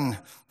gun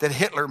that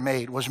Hitler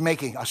was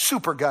making, a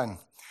super gun.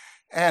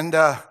 And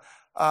there's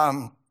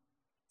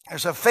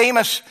a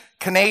famous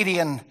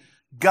Canadian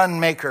gun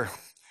maker,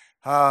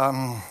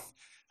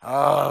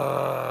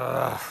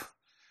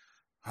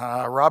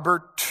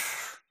 Robert,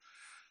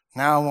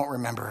 now I won't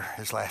remember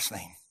his last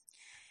name.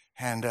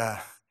 And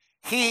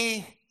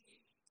he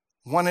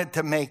wanted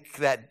to make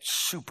that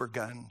super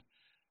gun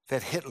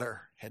that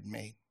Hitler had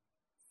made.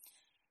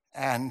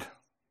 And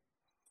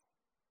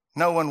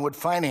no one would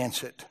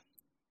finance it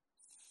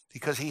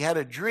because he had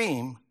a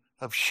dream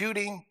of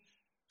shooting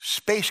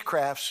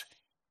spacecrafts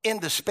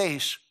into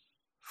space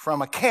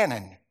from a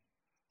cannon.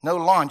 No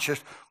launch,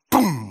 just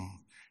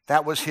boom.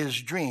 That was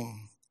his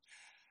dream.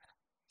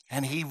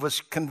 And he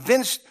was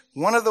convinced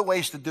one of the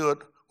ways to do it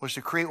was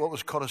to create what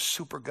was called a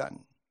super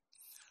gun.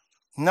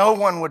 No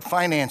one would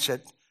finance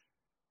it.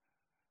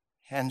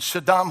 And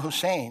Saddam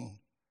Hussein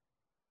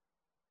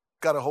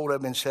got a hold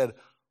of him and said,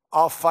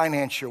 I'll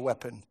finance your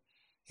weapon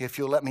if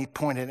you'll let me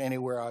point it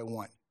anywhere I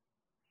want.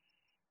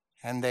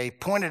 And they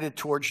pointed it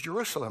towards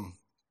Jerusalem.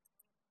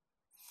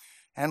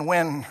 And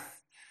when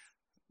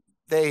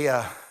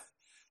the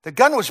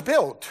gun was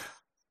built,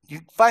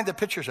 you find the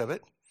pictures of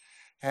it,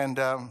 and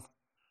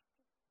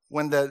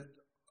when the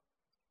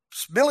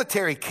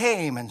military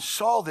came and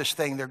saw this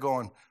thing, they're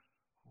going,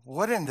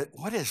 what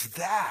is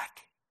that?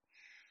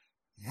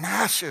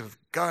 Massive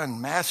gun,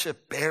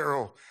 massive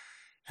barrel.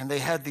 And they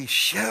had these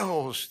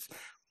shells,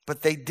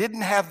 but they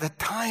didn't have the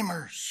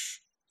timers.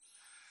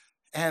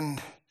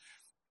 And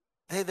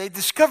they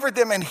discovered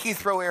them in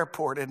Heathrow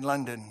Airport in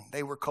London.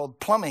 They were called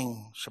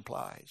plumbing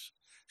supplies.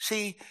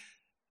 See,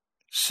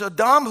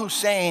 Saddam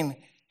Hussein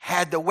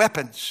had the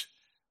weapons,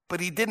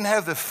 but he didn't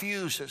have the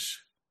fuses.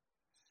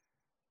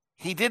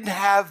 He didn't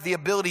have the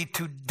ability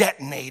to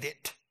detonate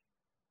it.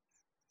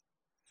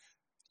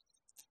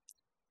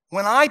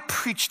 When I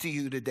preach to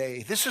you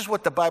today, this is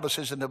what the Bible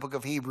says in the book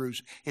of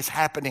Hebrews is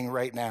happening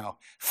right now.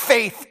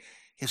 Faith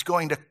is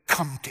going to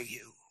come to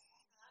you.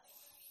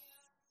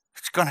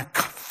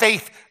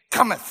 Faith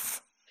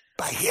cometh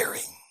by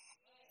hearing.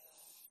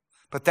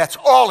 But that's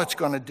all it's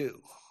going to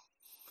do.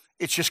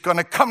 It's just going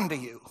to come to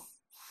you.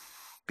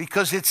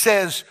 Because it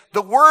says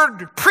the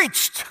word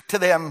preached to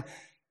them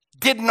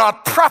did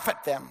not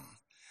profit them,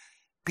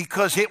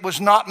 because it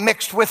was not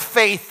mixed with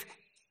faith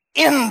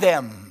in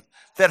them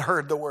that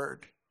heard the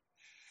word.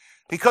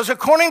 Because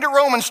according to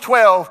Romans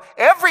 12,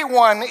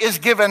 everyone is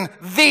given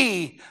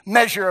the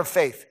measure of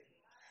faith.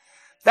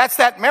 That's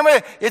that.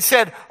 Remember, it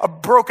said a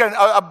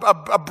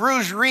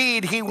bruised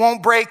reed he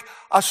won't break,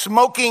 a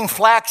smoking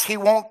flax he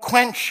won't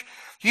quench.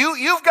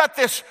 You've got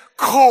this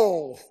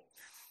coal,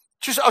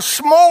 just a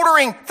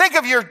smoldering. Think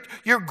of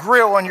your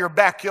grill in your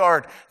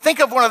backyard. Think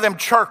of one of them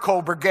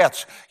charcoal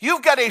briquettes.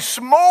 You've got a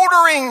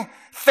smoldering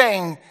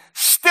thing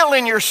still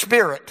in your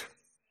spirit.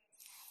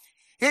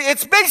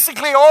 It's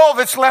basically all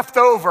that's left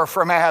over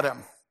from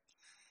Adam.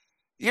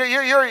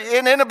 You're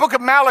in the book of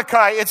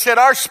Malachi, it said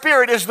our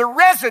spirit is the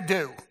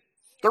residue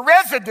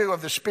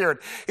of the Spirit.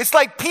 It's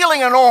like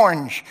peeling an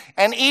orange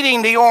and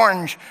eating the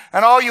orange,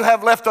 and all you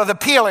have left are the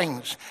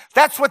peelings.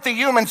 That's what the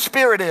human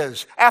spirit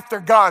is after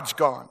God's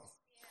gone.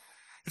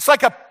 It's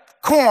like a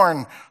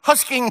corn,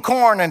 husking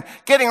corn and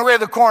getting rid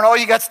of the corn. All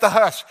you got's the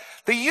husk.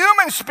 The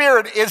human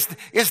spirit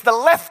is the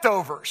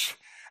leftovers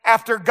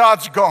after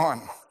God's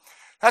gone.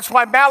 That's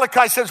why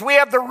Malachi says we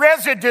have the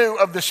residue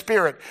of the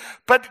Spirit.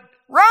 But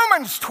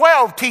Romans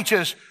 12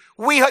 teaches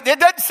it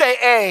doesn't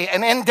say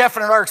an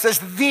indefinite article. It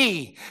says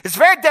the. It's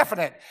very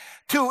definite.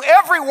 To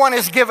everyone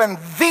is given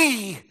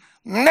the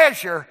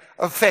measure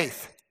of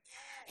faith.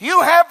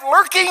 You have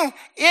lurking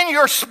in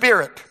your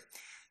spirit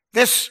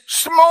this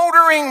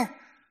smoldering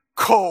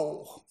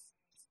coal.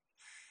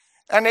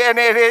 And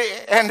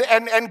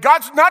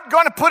God's not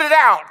going to put it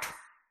out.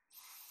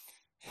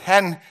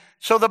 And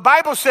so the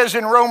Bible says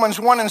in Romans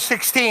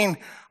 1:16,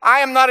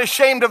 I am not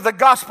ashamed of the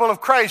gospel of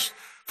Christ,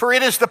 for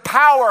it is the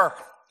power.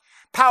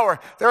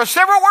 There are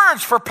several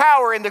words for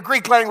power in the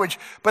Greek language,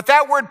 but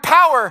that word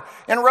power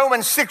in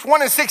Romans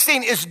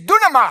 1:16 is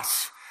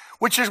dunamis,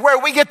 which is where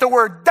we get the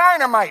word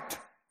dynamite.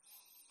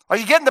 Are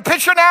you getting the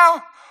picture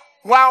now?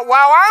 While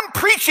I'm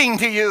preaching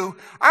to you,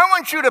 I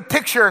want you to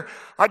picture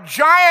a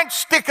giant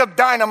stick of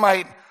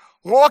dynamite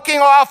walking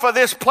off of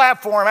this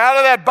platform out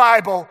of that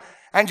Bible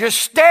and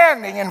just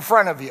standing in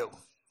front of you.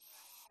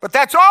 But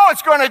that's all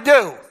it's going to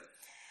do.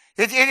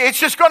 It's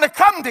just going to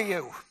come to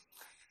you.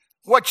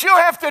 What you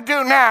have to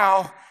do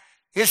now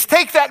is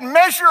take that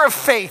measure of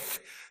faith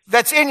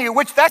that's in you,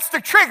 which that's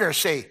the trigger,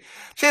 see.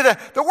 See, the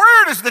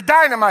word is the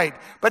dynamite,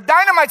 but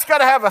dynamite's got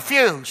to have a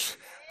fuse.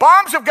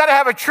 Bombs have got to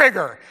have a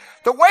trigger.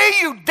 The way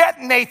you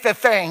detonate the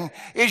thing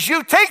is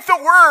you take the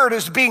word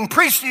as being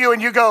preached to you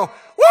and you go,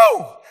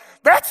 woo,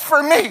 that's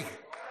for me.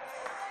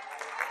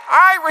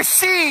 I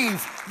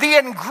receive the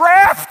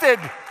engrafted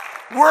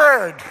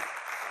word.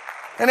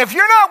 And if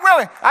you're not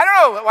willing, I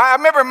don't know, I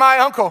remember my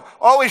uncle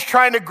always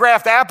trying to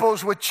graft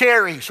apples with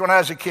cherries when I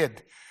was a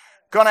kid.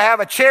 Going to have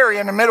a cherry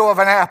in the middle of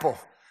an apple.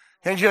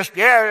 And just,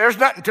 there's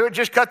nothing to it.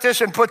 Just cut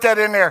this and put that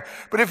in there.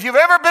 But if you've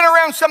ever been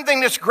around something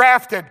that's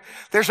grafted,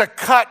 there's a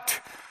cut,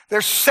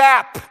 there's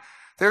sap,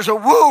 there's a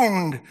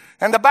wound.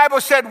 And the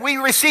Bible said we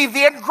receive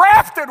the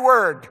engrafted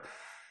word.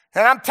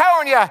 And I'm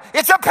telling you,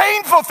 it's a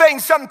painful thing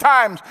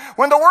sometimes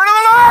when the word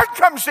of the Lord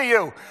comes to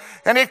you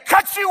and it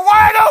cuts you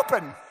wide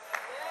open.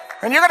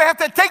 And you're going to have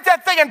to take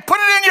that thing and put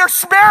it in your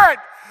spirit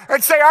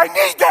and say, I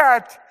need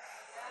that.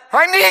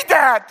 I need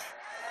that.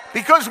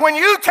 Because when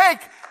you take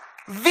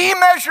the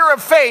measure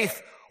of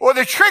faith or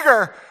the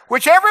trigger,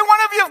 which every one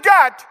of you have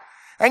got,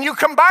 and you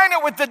combine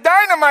it with the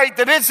dynamite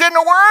that is in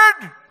the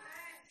word,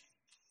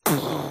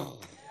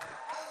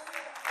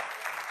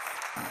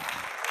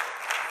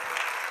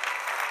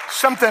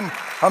 something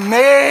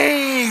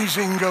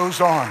amazing goes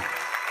on.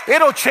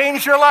 It'll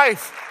change your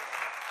life.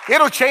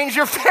 It'll change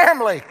your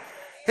family.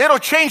 It'll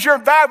change your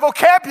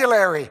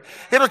vocabulary.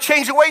 It'll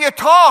change the way you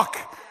talk.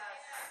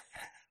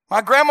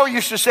 My grandma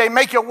used to say,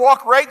 make you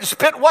walk right and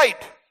spit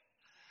white.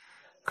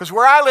 Because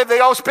where I live, they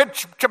all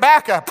spit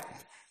tobacco.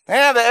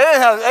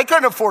 They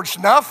couldn't afford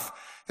snuff.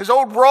 His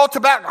old raw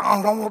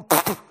tobacco.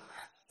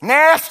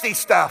 Nasty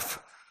stuff.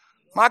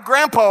 My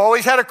grandpa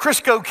always had a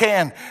Crisco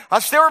can. I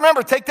still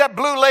remember, take that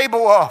blue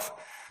label off.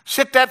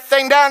 Sit that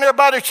thing down there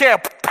by the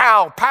chair.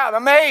 Pow, pow,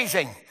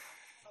 amazing.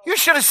 You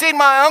should have seen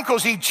my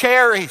uncles eat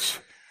cherries.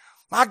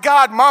 My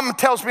God, Mom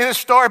tells me this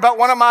story about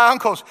one of my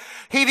uncles.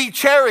 He'd eat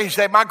cherries.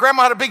 My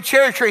grandma had a big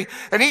cherry tree,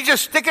 and he'd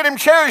just stick them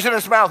cherries in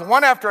his mouth,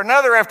 one after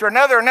another,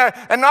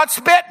 and not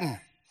spitting.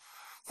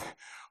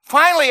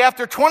 Finally,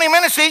 after 20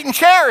 minutes of eating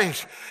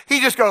cherries,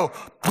 he just go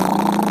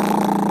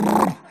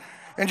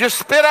and just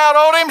spit out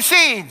all them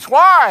seeds.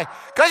 Why?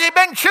 Because he'd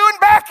been chewing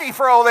backy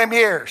for all them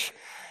years.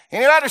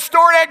 And you had to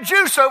store that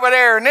juice over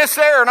there and this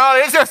there and all.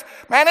 It's just,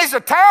 man, these are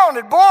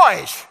talented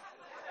boys.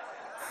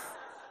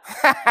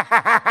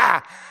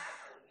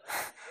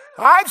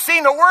 I've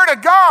seen the word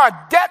of God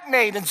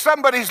detonate in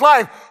somebody's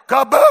life.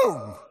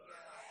 Kaboom!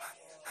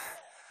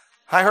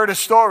 I heard a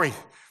story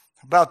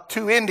about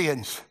two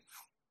Indians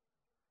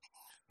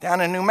down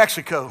in New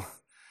Mexico.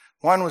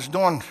 One was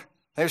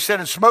they were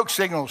sending smoke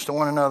signals to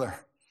one another.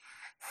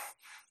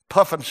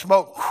 Puffing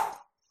smoke.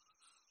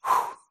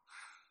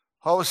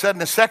 All of a sudden,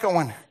 the second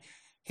one,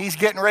 he's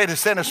getting ready to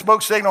send a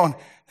smoke signal, and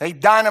they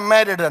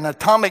dynamited an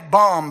atomic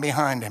bomb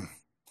behind him.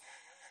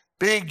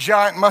 Big,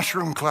 giant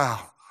mushroom cloud.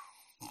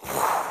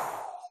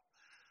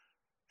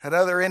 That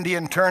other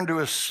Indian turned to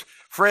his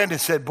friend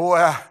and said,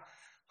 boy,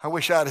 I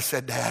wish I'd have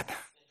said that.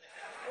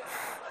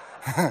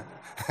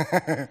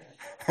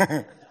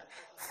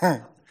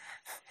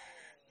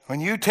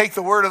 When you take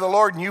the word of the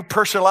Lord and you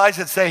personalize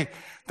it,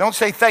 don't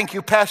say thank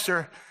you,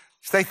 Pastor.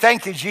 Say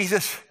thank you,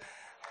 Jesus,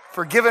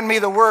 for giving me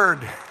the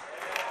word,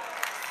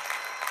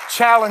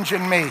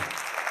 challenging me,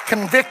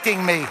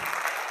 convicting me.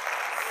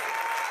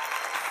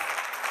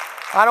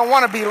 I don't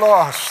want to be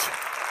lost.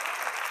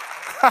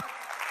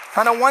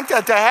 I don't want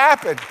that to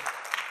happen.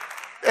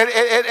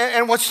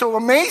 And what's so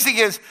amazing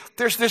is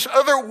there's this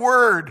other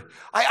word.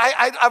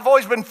 I've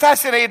always been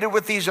fascinated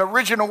with these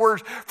original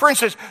words. For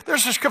instance,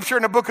 there's a scripture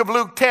in the book of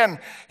Luke 10.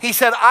 He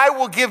said, I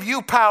will give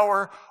you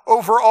power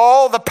over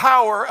all the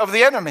power of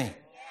the enemy.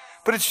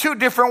 But it's two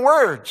different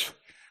words.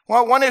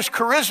 Well, one is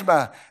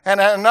charisma, and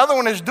another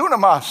one is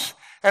dunamis.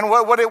 And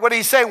what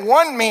he's saying,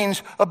 one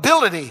means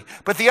ability,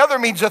 but the other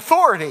means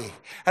authority.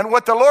 And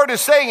what the Lord is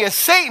saying is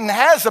Satan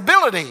has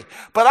ability,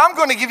 but I'm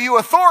going to give you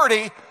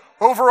authority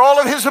over all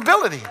of his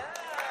ability.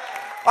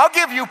 I'll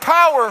give you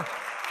power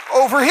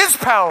over his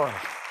power.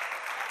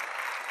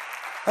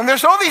 And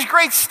there's all these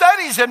great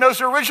studies in those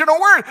original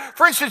words.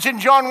 For instance, in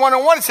John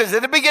 1:1, it says,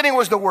 in the beginning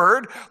was the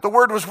Word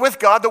was with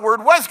God, the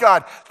Word was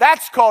God.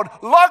 That's called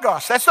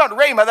logos. That's not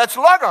rhema, that's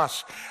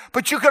logos.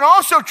 But you can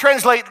also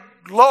translate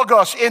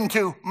logos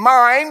into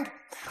mind,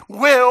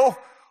 will,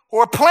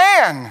 or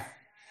plan.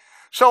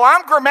 So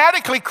I'm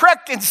grammatically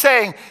correct in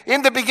saying,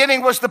 in the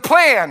beginning was the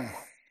plan,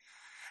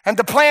 and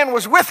the plan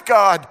was with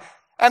God,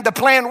 and the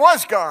plan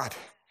was God.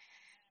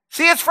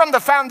 See, it's from the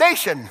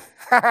foundation.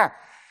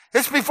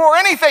 It's before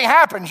anything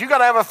happens. You got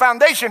to have a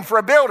foundation for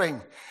a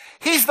building.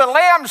 He's the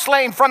lamb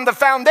slain from the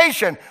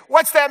foundation.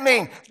 What's that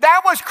mean?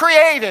 That was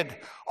created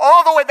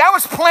all the way. That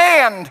was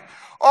planned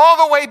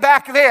all the way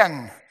back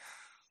then.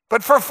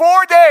 But for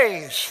 4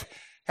 days,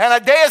 and a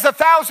day is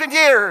 1,000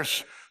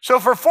 years. So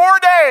for 4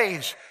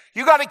 days,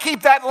 you got to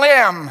keep that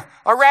lamb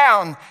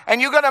around, and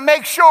you got to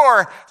make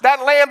sure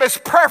that lamb is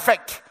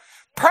perfect.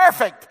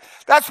 Perfect.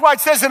 That's why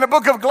it says in the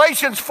book of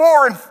Galatians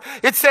 4, and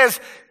it says,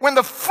 when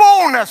the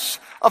fullness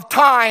of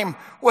time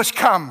was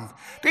come.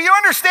 Do you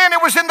understand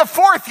it was in the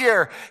 4th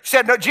year? He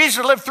said, no,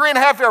 Jesus lived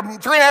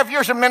 3.5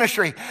 years of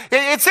ministry.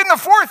 It's in the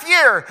 4th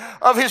year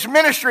of his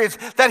ministry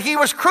that he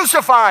was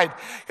crucified.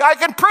 I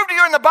can prove to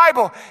you in the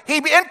Bible,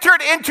 he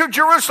entered into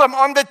Jerusalem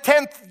on the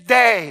 10th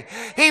day.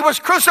 He was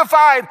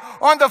crucified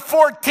on the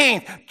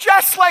 14th,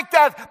 just like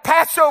that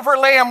Passover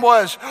lamb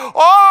was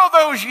all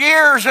those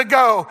years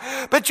ago.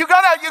 But you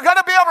gotta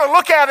be able to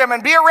look at him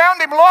and be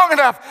around him long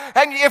enough.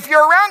 And if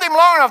you're around him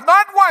long enough,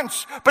 not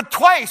once, but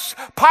twice,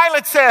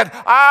 Pilate said,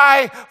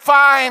 I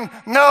find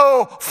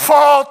no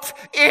fault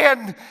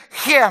in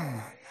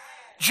him.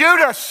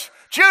 Judas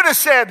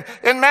said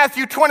in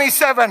Matthew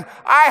 27,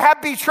 I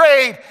have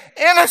betrayed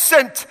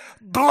innocent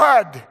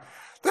blood.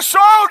 The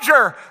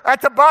soldier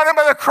at the bottom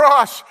of the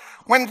cross,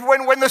 when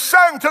the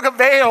sun took a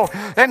veil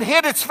and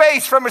hid its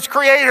face from its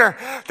creator,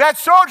 that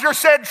soldier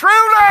said,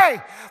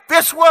 truly,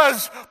 this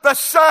was the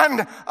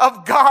Son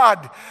of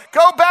God.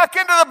 Go back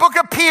into the book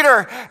of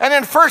Peter, and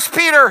in 1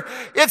 Peter,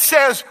 it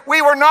says,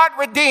 we were not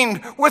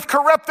redeemed with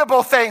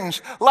corruptible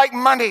things like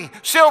money,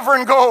 silver,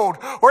 and gold,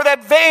 or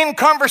that vain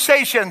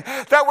conversation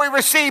that we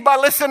receive by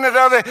listening to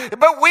others,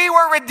 but we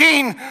were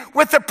redeemed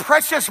with the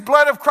precious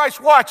blood of Christ.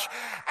 Watch,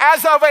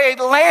 as of a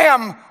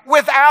lamb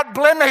without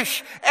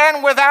blemish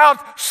and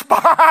without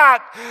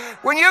spot.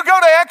 When you go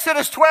to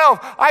Exodus 12,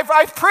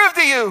 I've proved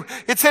to you,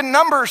 it's in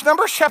Numbers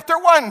chapter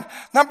 1.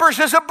 Numbers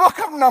is a book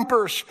of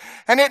numbers,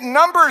 and it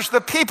numbers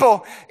the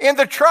people in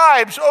the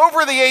tribes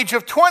over the age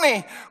of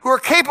 20 who are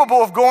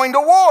capable of going to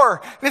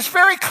war. And it's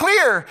very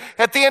clear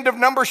at the end of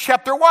Numbers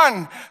chapter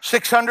 1,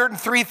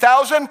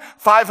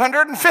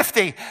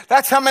 603,550.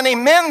 That's how many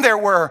men there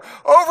were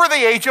over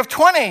the age of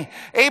 20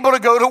 able to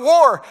go to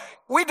war.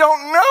 We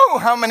don't know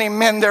how many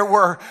men there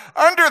were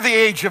under the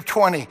age of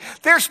 20.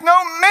 There's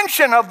no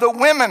mention of the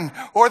women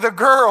or the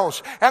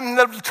girls, and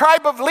the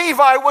tribe of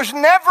Levi was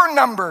never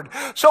numbered.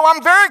 So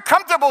I'm very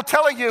comfortable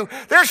telling you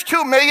there's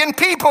 2 million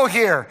people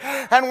here.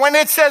 And when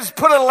it says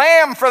put a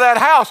lamb for that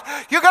house,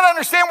 you got to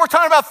understand we're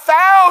talking about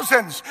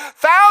thousands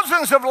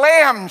of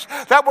lambs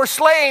that were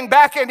slain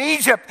back in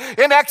Egypt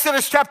in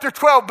Exodus chapter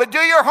 12. But do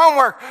your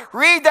homework.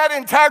 Read that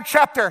entire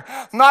chapter.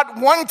 Not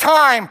one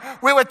time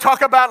we would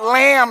talk about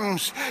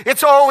lambs.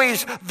 It's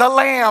always the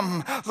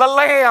lamb, the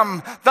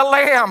lamb, the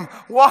lamb.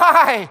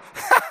 Why?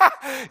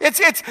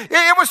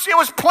 It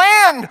was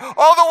planned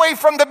all the way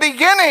from the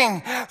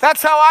beginning.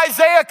 That's how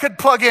Isaiah could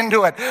plug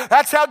into it.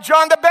 That's how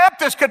John the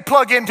Baptist could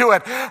plug into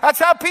it. That's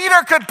how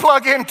Peter could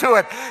plug into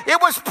it.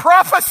 It was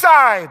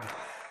prophesied.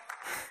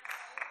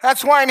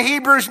 That's why in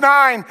Hebrews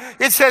 9,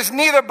 it says,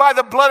 neither by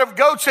the blood of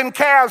goats and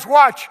calves,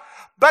 watch,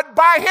 but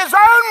by his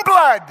own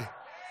blood.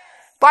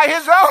 By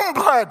his own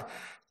blood.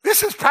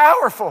 This is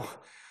powerful.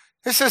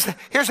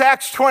 Here's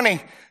Acts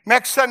 20.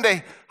 Next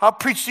Sunday, I'll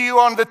preach to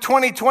you on the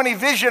 2020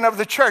 vision of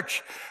the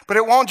church. But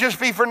it won't just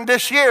be for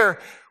this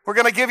year. We're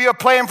going to give you a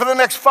plan for the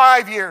next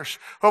 5 years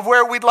of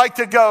where we'd like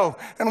to go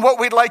and what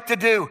we'd like to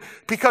do.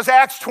 Because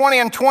Acts 20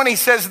 and 20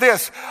 says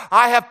this,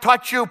 I have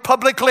taught you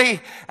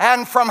publicly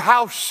and from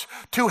house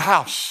to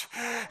house.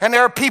 And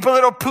there are people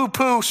that'll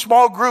poo-poo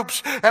small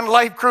groups and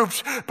life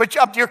groups, but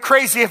you're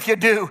crazy if you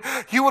do.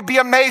 You would be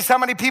amazed how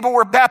many people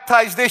were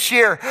baptized this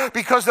year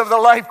because of the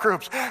life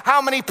groups.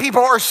 How many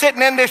people are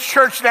sitting in this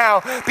church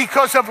now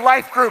because of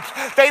life groups.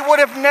 They would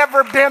have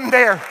never been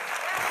there.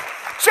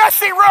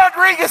 Jesse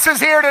Rodriguez is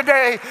here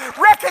today,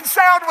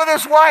 reconciled with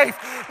his wife,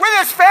 with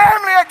his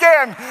family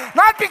again.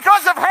 Not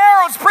because of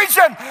Harold's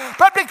preaching,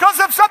 but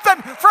because of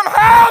something from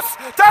house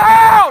to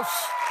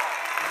house.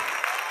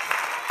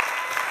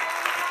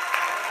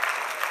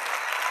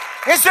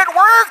 Is it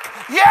work?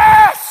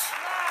 Yes.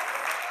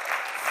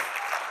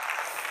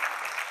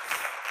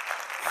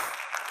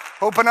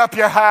 Open up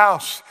your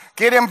house.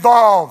 Get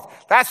involved.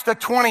 That's the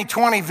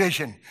 2020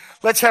 vision.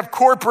 Let's have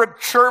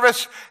corporate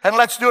service, and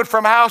let's do it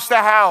from house to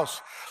house.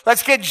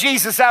 Let's get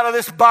Jesus out of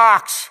this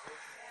box.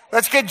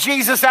 Let's get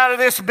Jesus out of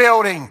this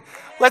building.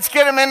 Let's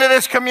get him into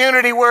this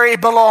community where he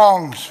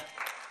belongs.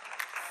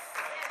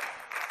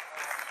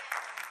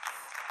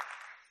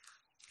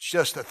 It's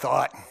just a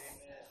thought.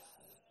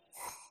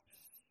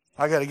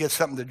 I got to get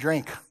something to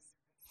drink.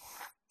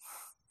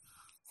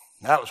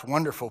 That was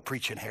wonderful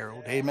preaching,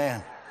 Harold.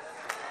 Amen.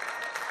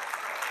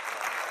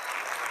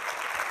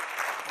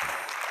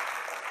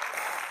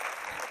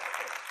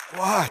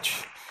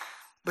 Watch.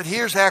 But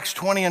here's Acts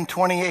 20 and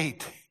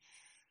 28.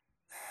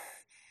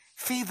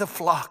 Feed the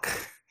flock.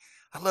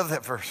 I love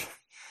that verse.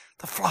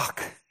 The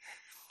flock.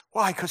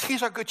 Why? Because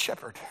he's our good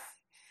shepherd.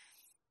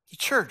 The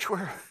church,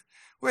 we're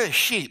the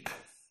sheep.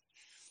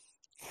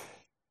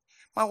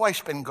 My wife's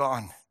been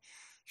gone.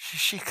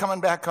 She's coming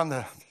back on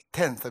the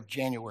 10th of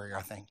January,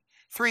 I think.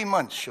 3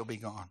 months she'll be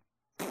gone.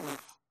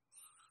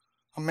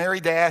 I'm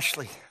married to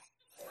Ashley.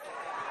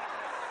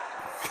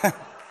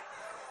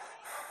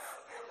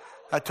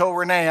 I told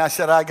Renee, I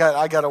said, I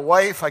got a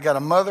wife, I got a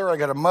mother, I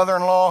got a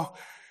mother-in-law,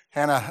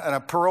 and a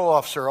parole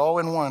officer all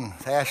in one,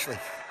 Ashley.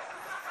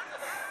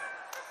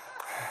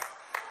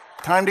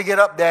 Time to get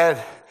up,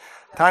 Dad.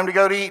 Time to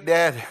go to eat,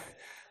 Dad.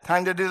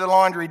 Time to do the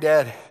laundry,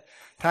 Dad.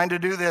 Time to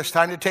do this.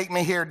 Time to take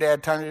me here,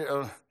 Dad. Time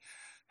to...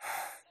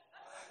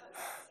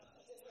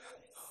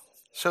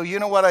 So you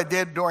know what I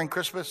did during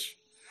Christmas?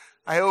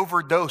 I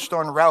overdosed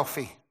on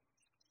Ralphie.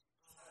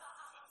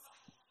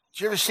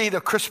 Did you ever see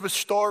the Christmas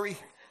Story?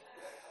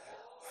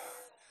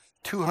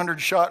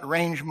 200-shot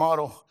range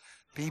model,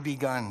 BB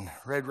gun,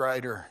 Red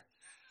Ryder.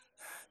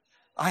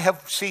 I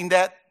have seen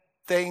that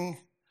thing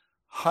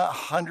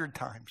 100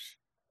 times.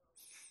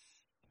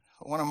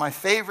 One of my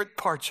favorite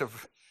parts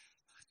of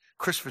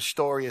Christmas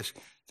Story is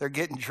they're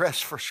getting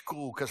dressed for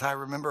school, because I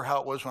remember how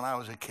it was when I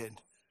was a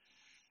kid.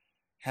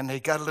 And they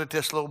got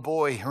this little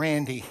boy,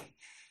 Randy,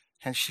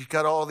 and she's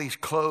got all these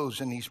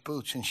clothes and these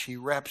boots, and she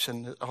reps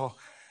and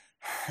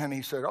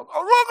he said, "I'll go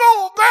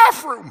to the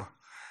bathroom,"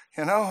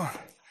 you know.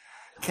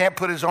 Can't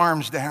put his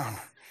arms down.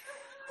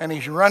 And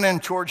he's running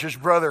towards his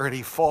brother, and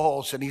he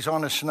falls, and he's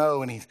on the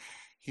snow, and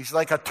he's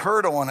like a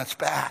turtle on its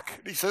back.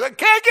 And he says, "I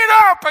can't get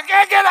up, I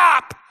can't get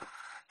up."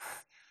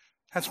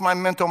 That's my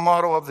mental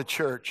motto of the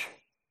church.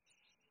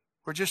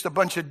 We're just a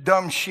bunch of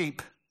dumb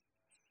sheep.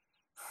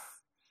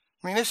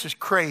 I mean, this is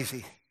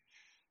crazy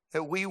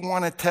that we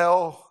want to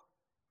tell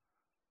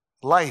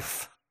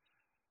life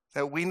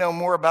that we know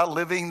more about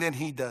living than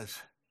he does.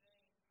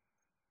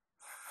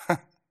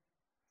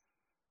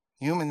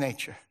 Human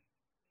nature.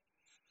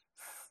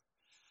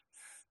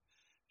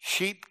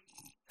 Sheep,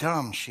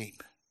 dumb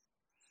sheep.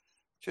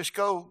 Just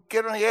go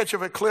get on the edge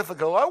of a cliff and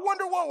go, I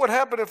wonder what would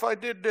happen if I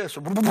did this.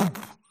 And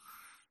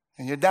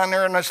you're down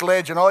there on this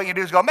ledge and all you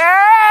do is go,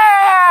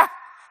 "Ah!"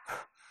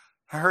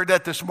 I heard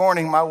that this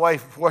morning, my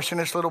wife washing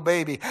this little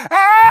baby.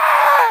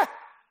 "Ah!"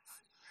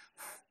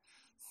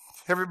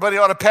 Everybody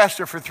ought to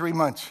pastor for 3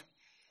 months.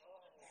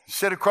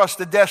 Sit across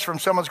the desk from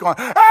someone's going,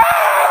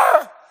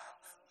 "Ah!"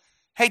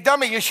 Hey,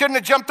 dummy, you shouldn't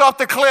have jumped off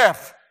the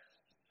cliff.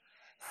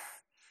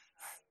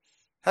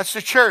 That's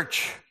the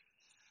church.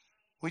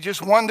 We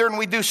just wonder and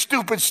we do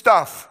stupid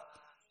stuff.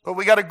 But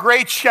we got a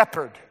great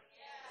shepherd.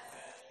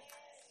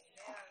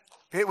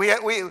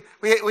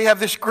 We have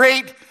this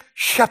great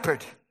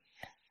shepherd.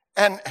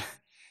 And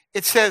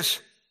it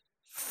says,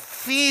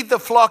 feed the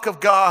flock of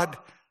God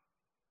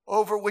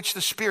over which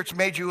the Spirit's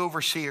made you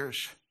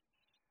overseers.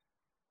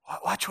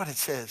 Watch what it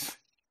says.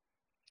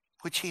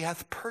 Which he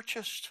hath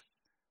purchased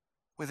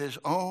with his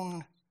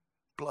own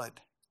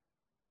blood.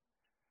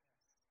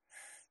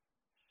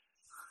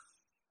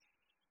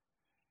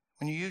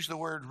 When you use the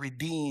word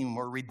redeem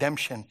or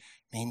redemption, it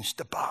means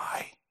to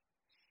buy.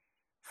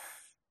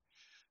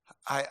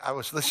 I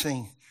was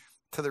listening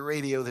to the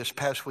radio this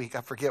past week.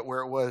 I forget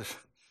where it was.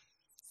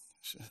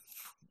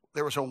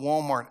 There was a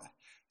Walmart.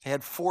 They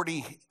had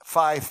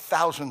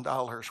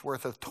 $45,000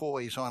 worth of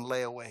toys on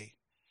layaway.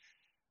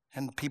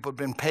 And people had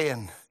been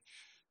paying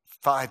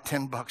 $5,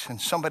 $10.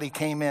 And somebody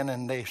came in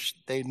and they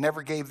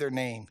never gave their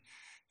name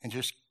and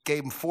just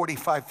gave them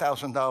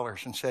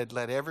 $45,000 and said,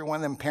 let every one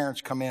of them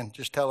parents come in.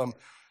 Just tell them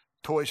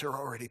toys are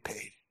already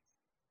paid.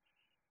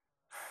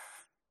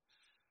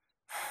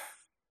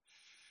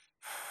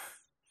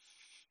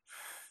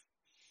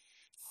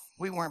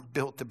 We weren't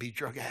built to be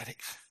drug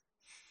addicts.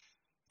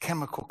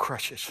 Chemical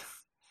crushes.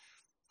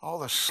 All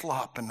the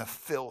slop and the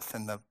filth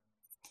and the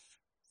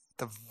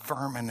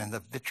vermin and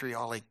the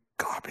vitriolic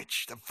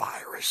garbage, the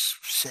virus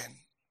of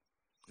sin.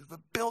 We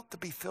were built to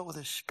be filled with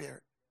his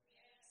Spirit.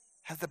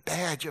 Have the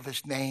badge of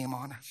his name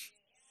on us.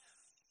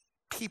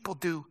 People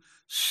do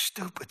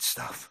stupid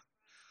stuff.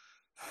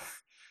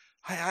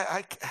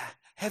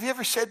 Have you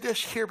ever said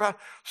this? Hear about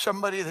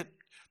somebody that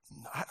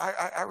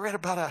I read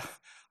about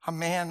a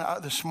man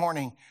this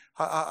morning,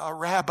 a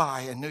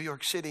rabbi in New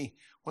York City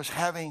was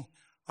having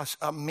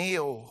a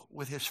meal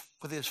with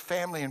his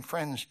family and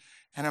friends,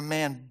 and a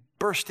man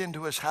burst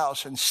into his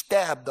house and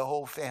stabbed the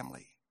whole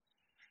family.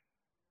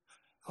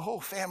 The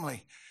whole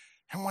family.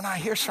 And when I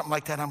hear something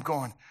like that, I'm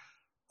going,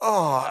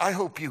 oh, I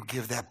hope you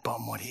give that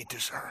bum what he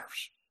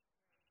deserves.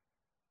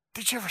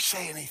 Did you ever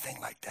say anything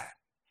like that?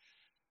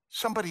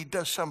 Somebody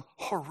does some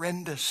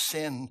horrendous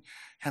sin,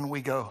 and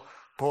we go,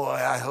 boy,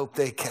 I hope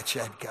they catch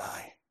that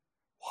guy.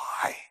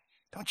 Why?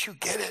 Don't you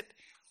get it?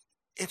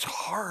 It's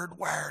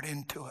hardwired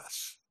into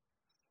us.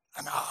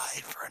 An eye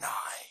for an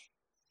eye.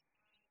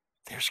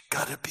 There's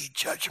got to be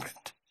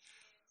judgment.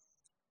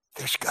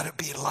 There's got to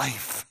be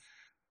life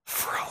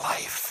for a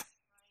life.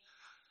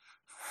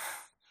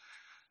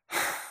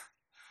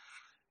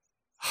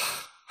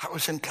 I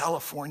was in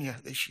California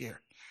this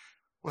year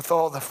with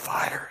all the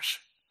fires,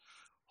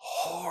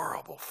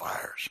 horrible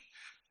fires.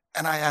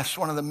 And I asked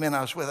one of the men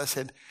I was with, I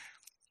said,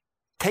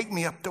 take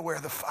me up to where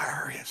the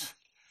fire is.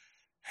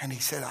 And he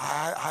said,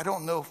 I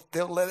don't know if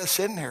they'll let us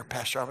in there,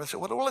 Pastor Hoffman. I said,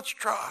 well, let's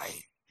try.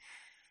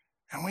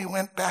 And we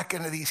went back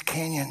into these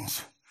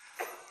canyons,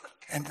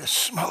 and the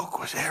smoke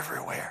was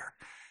everywhere.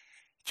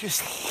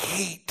 Just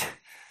heat.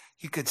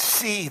 You could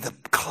see the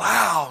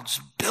clouds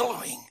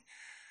billowing.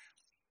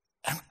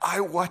 And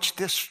I watched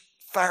this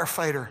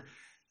firefighter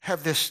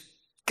have this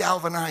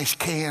galvanized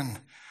can,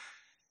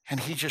 and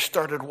he just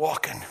started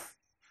walking.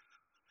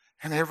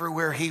 And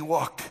everywhere he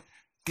walked,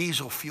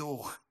 diesel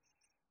fuel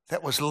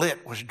that was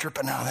lit was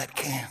dripping out of that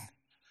can.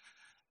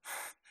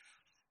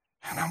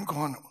 And I'm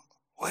going,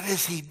 what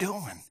is he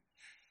doing?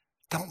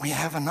 Don't we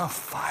have enough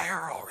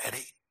fire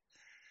already?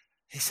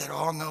 He said,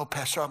 oh no,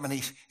 Pastor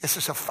Hoffman, this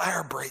is a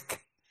fire break.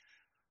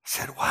 I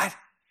said, what?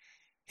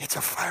 It's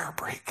a fire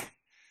break.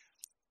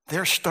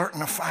 They're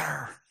starting a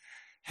fire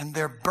and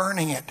they're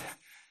burning it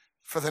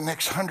for the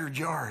next 100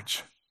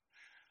 yards.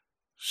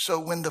 So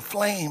when the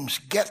flames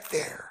get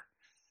there,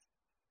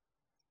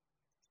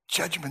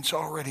 judgment's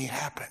already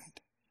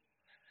happened.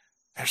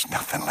 There's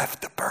nothing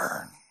left to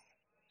burn.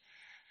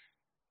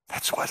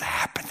 That's what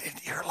happened in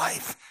your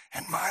life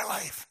and my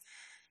life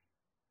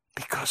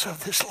because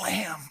of this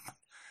lamb.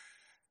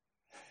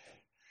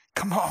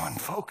 Come on,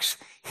 folks.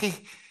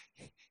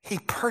 He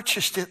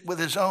purchased it with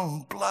his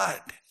own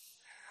blood.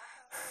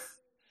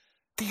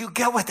 Do you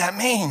get what that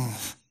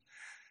means?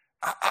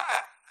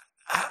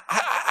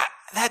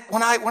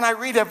 When I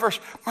read that verse,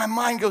 my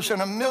mind goes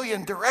in a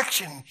million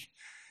directions.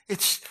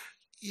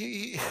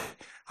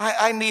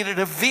 I needed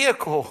a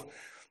vehicle,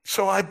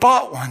 so I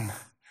bought one.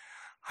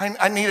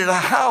 I needed a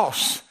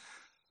house,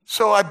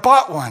 so I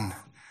bought one.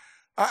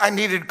 I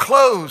needed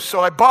clothes, so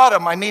I bought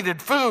them. I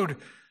needed food.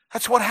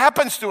 That's what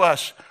happens to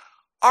us.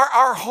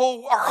 Our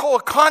whole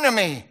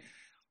economy.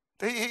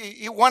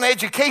 You want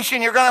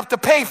education, you're going to have to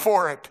pay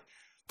for it.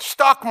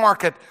 Stock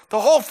market, the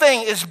whole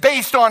thing is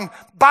based on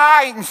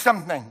buying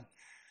something.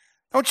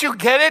 Don't you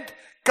get it?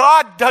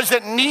 God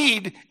doesn't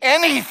need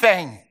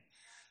anything.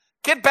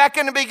 Get back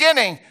in the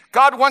beginning.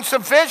 God wants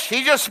some fish.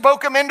 He just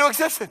spoke them into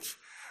existence.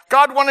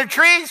 God wanted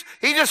trees.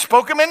 He just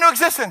spoke them into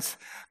existence.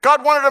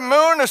 God wanted a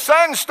moon, a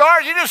sun,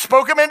 stars. He just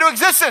spoke them into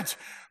existence.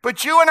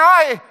 But you and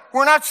I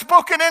were not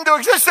spoken into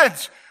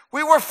existence.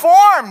 We were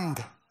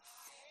formed.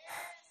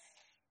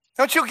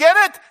 Don't you get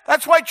it?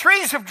 That's why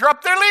trees have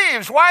dropped their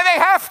leaves. Why they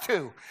have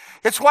to.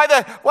 It's why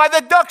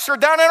the ducks are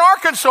down in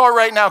Arkansas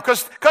right now,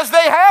 because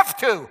they have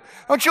to.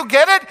 Don't you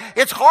get it?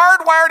 It's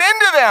hardwired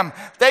into them.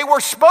 They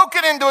were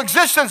spoken into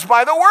existence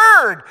by the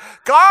Word.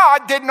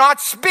 God did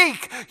not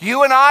speak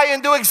you and I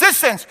into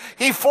existence.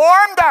 He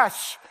formed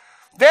us.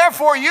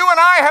 Therefore, you and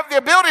I have the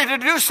ability to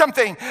do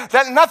something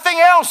that nothing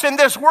else in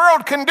this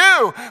world can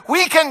do.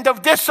 We can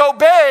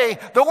disobey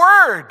the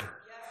Word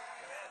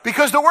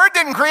because the Word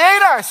didn't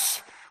create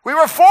us. We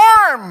were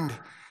formed.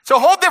 It's a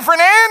whole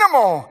different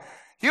animal.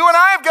 You and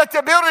I have got the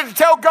ability to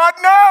tell God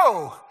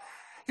no.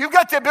 You've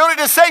got the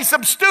ability to say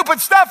some stupid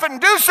stuff and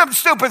do some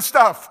stupid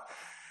stuff.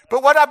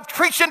 But what I'm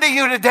preaching to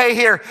you today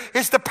here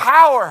is the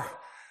power.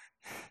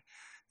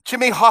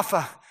 Jimmy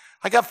Hoffa.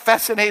 I got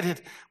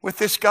fascinated with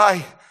this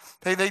guy.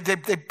 They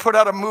put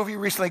out a movie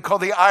recently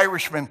called The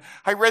Irishman.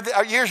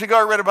 Years ago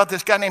I read about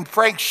this guy named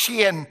Frank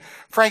Sheehan.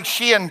 Frank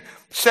Sheehan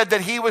said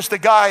that he was the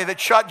guy that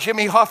shot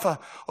Jimmy Hoffa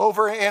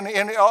over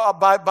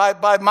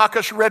by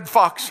Marcus Red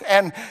Fox,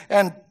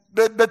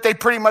 but they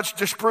pretty much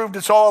disproved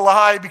it's all a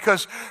lie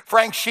because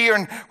Frank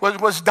Sheehan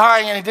was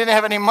dying and he didn't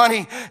have any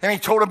money and he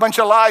told a bunch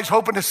of lies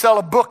hoping to sell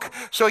a book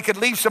so he could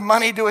leave some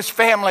money to his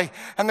family.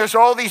 And there's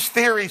all these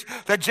theories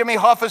that Jimmy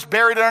Hoffa's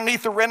buried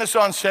underneath the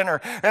Renaissance Center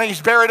and he's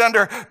buried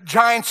under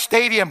Giant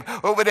Stadium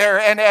over there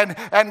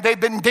and they've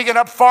been digging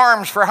up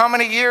farms for how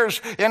many years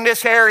in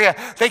this area.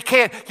 They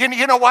can't,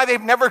 you know why they've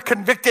never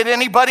convicted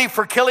anybody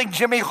for killing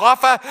Jimmy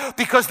Hoffa?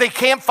 Because they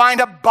can't find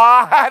a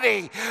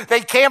body. They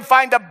can't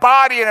find a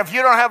body, and if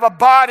you don't have a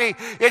body,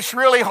 it's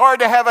really hard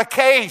to have a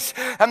case.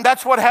 And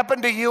that's what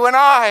happened to you and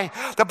I.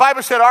 The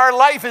Bible said our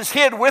life is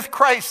hid with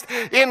Christ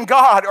in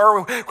God,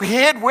 or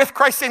hid with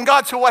Christ in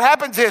God. So what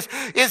happens is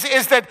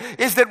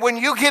that when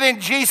you get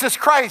in Jesus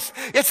Christ,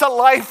 it's a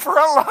life for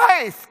a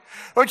life.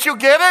 Don't you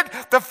get it?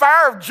 The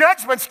fire of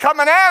judgment's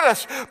coming at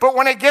us. But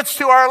when it gets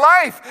to our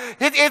life,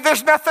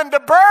 there's nothing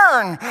to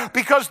burn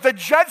because the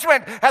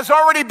judgment has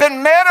already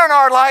been met in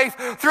our life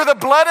through the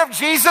blood of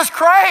Jesus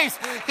Christ.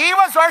 He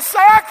was our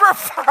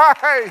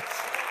sacrifice.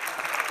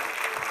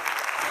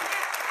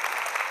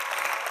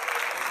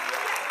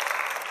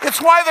 It's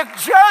why the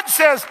judge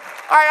says,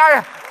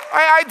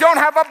 I don't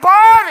have a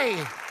body.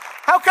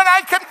 How can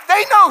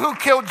they know who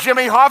killed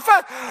Jimmy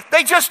Hoffa.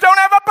 They just don't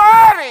have a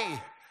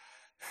body.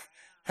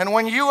 And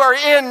when you are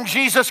in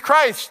Jesus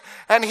Christ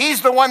and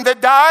he's the one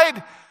that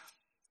died,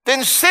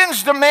 then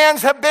sin's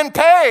demands have been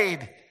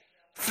paid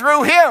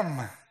through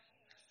him.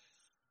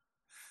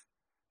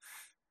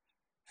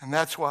 And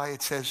that's why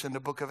it says in the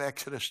book of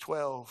Exodus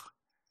 12,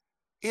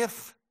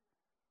 if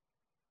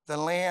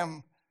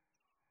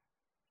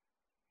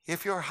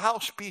your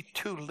house be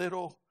too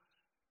little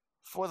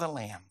for the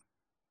lamb,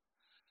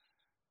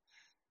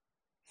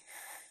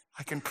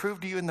 I can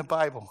prove to you in the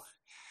Bible.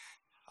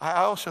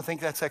 I also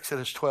think that's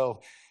Exodus 12.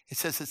 It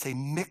says it's a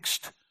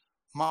mixed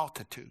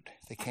multitude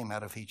that came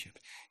out of Egypt.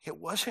 It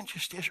wasn't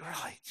just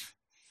Israelites.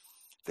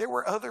 There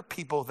were other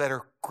people that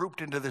are grouped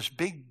into this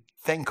big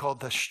thing called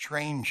the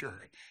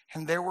stranger.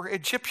 And there were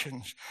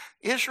Egyptians.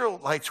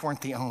 Israelites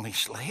weren't the only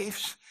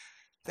slaves.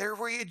 There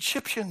were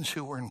Egyptians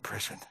who were in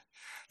prison.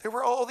 There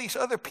were all these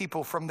other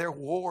people from their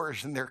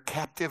wars and their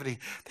captivity.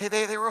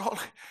 They were all,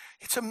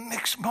 it's a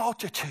mixed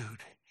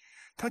multitude.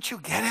 Don't you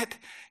get it?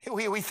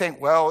 We think,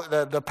 well,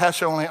 the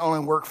Passover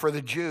only worked for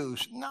the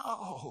Jews.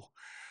 No.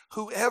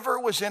 Whoever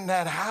was in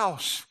that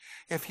house,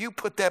 if you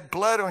put that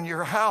blood on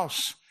your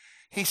house,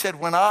 he said,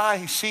 when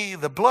I see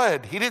the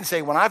blood, he didn't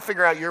say, when I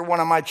figure out you're one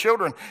of my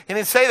children. He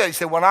didn't say that. He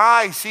said, when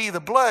I see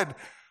the blood,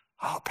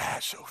 I'll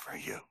pass over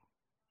you.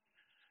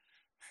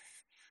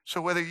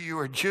 So whether you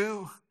were a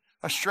Jew,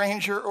 a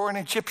stranger, or an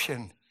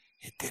Egyptian,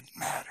 it didn't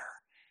matter.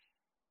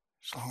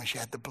 As long as you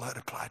had the blood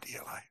applied to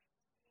your life.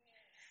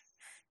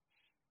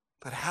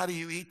 But how do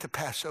you eat the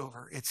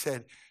Passover? It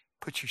said,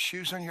 put your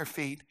shoes on your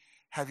feet,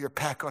 have your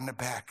pack on the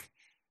back.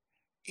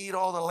 Eat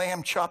all the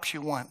lamb chops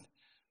you want.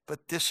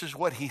 But this is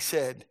what he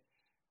said.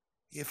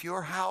 If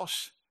your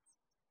house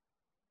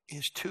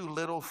is too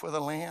little for the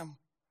lamb,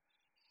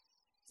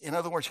 in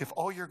other words, if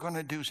all you're going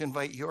to do is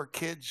invite your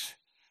kids,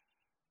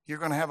 you're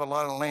going to have a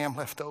lot of lamb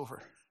left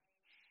over.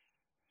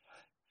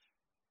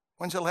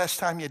 When's the last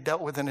time you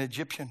dealt with an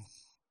Egyptian?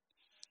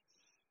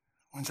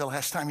 When's the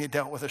last time you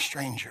dealt with a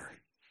stranger?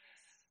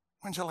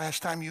 When's the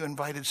last time you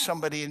invited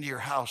somebody into your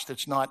house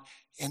that's not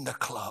in the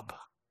club?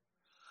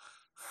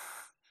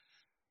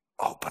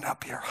 Open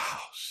up your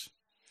house.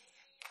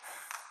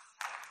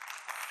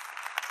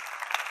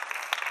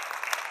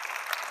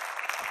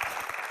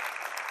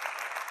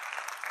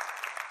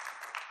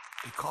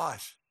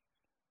 Because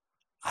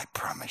I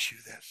promise you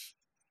this.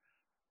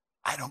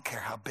 I don't care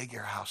how big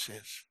your house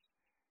is.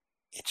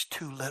 It's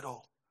too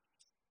little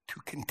to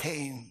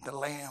contain the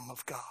Lamb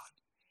of God.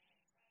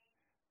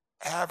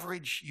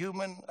 Average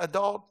human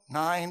adult,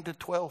 9 to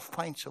 12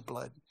 pints of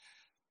blood.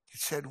 It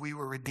said we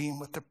were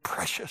redeemed with the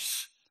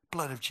precious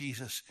blood of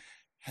Jesus.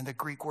 And the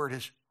Greek word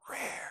is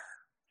rare,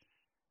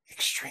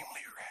 extremely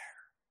rare.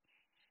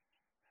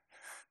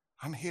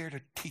 I'm here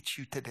to teach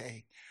you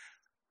today.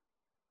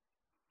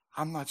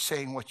 I'm not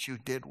saying what you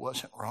did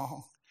wasn't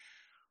wrong.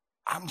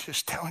 I'm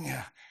just telling you,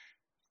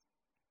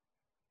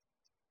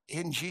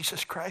 in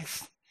Jesus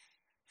Christ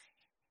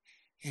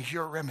is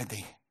your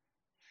remedy.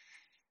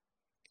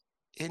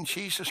 In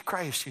Jesus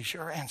Christ is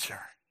your answer.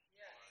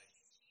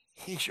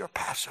 He's your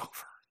Passover.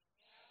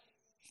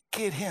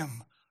 Get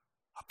him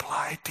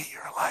applied to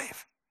your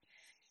life,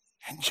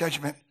 and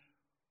judgment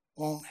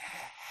won't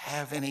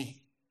have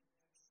anything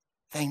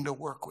to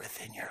work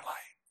with in your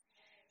life.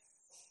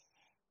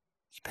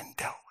 It's been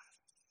dealt with.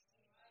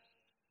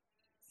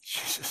 In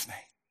Jesus' name.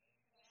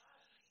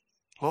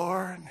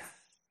 Lord,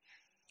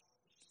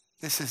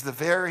 this is the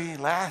very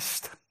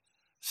last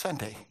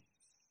Sunday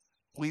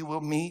we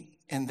will meet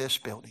in this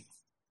building.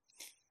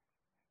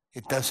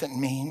 It doesn't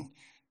mean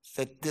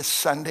that this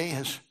Sunday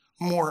is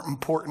more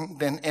important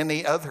than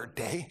any other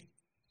day.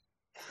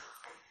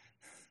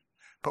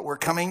 But we're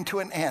coming to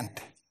an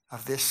end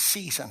of this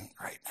season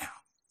right now.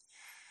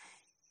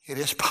 It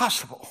is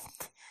possible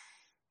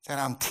that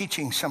I'm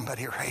teaching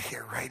somebody right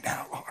here, right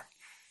now, Lord,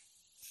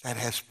 that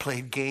has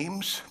played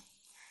games.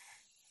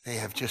 They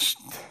have just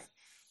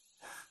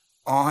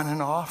on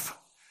and off.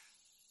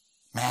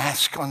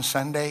 Mask on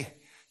Sunday,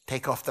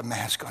 take off the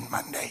mask on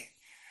Monday.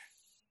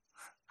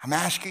 I'm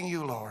asking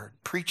you, Lord,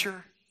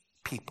 preacher,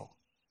 people,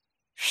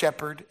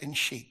 shepherd, and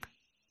sheep,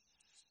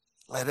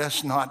 let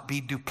us not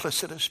be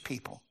duplicitous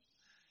people,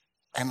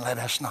 and let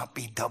us not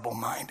be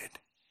double-minded.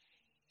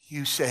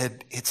 You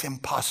said it's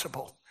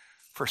impossible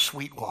for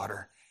sweet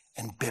water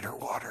and bitter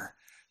water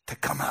to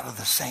come out of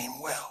the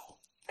same well.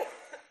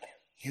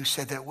 You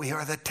said that we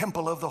are the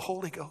temple of the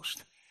Holy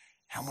Ghost,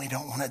 and we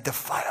don't want to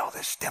defile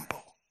this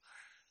temple.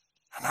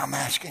 And I'm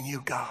asking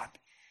you, God,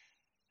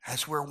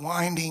 as we're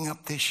winding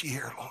up this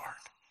year, Lord,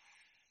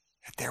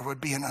 that there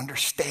would be an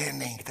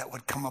understanding that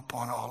would come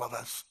upon all of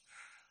us.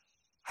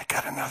 I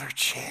got another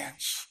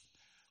chance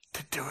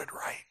to do it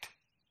right.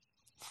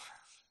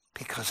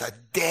 Because a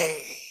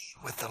day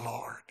with the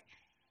Lord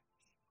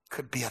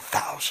could be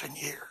 1,000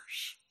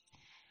 years.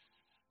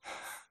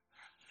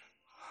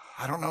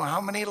 I don't know how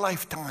many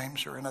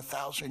lifetimes are in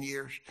 1,000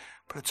 years,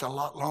 but it's a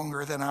lot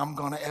longer than I'm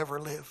going to ever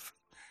live.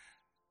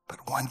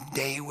 But one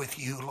day with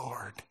you,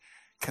 Lord,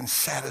 can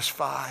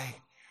satisfy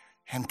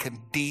and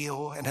can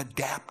deal and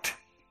adapt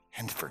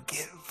and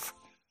forgive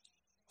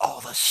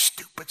all the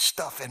stupid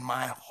stuff in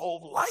my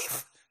whole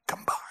life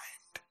combined.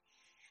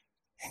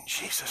 In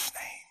Jesus'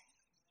 name.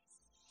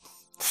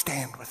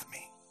 Stand with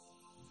me.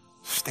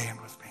 Stand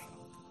with me.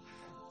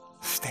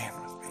 Stand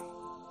with me.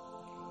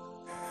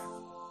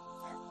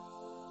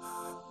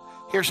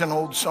 Here's an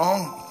old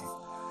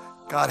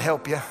song. God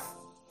help you.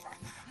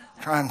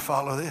 Try and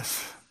follow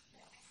this.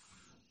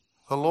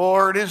 The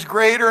Lord is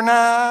greater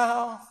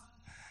now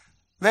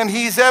than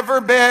he's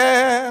ever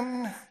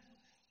been.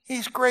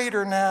 He's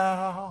greater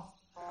now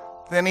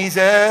than he's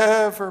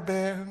ever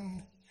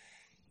been.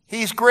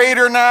 He's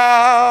greater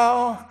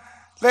now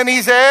than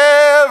he's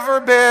ever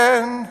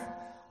been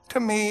to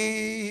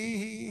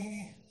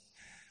me.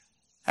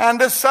 And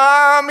to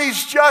some,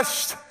 he's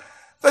just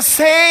the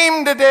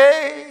same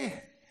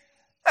today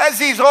as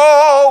he's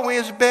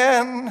always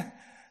been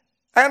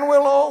and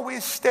will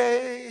always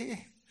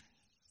stay.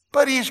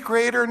 But he's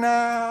greater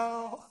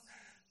now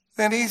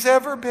than he's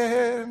ever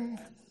been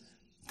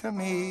to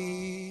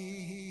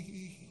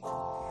me.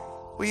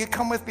 Will you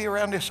come with me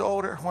around this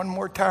altar one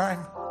more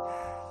time?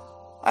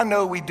 I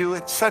know we do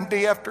it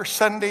Sunday after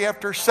Sunday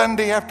after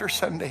Sunday after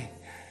Sunday.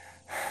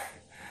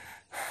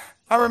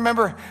 I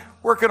remember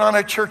working on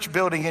a church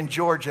building in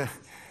Georgia,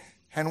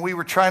 and we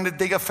were trying to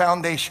dig a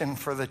foundation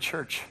for the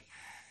church.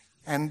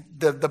 And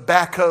the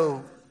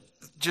backhoe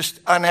just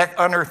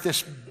unearthed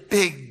this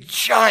big,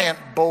 giant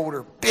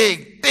boulder,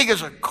 big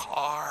as a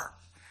car.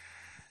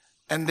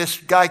 And this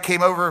guy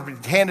came over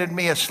and handed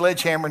me a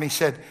sledgehammer, and he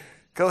said,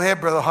 "Go ahead,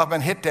 Brother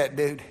Hoffman, hit that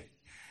dude."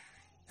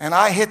 And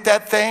I hit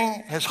that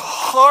thing as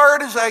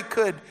hard as I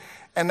could,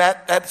 and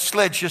that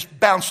sledge just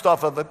bounced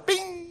off of it.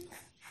 Bing!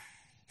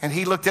 And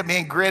he looked at me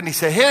and grinned. He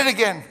said, "Hit it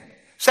again.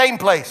 Same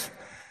place."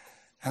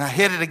 And I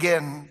hit it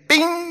again.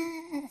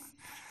 Bing!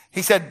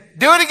 He said,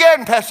 "Do it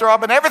again, Pastor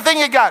Hoffman. Everything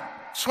you got.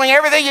 Swing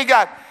everything you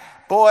got."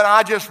 Boy, and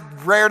I just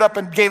reared up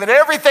and gave it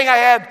everything I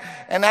had.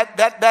 And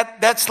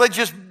that sled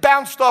just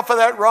bounced off of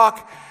that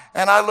rock.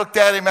 And I looked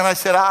at him and I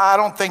said, "I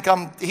don't think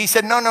I'm..." He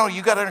said, No,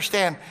 you got to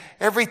understand.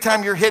 Every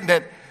time you're hitting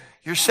it,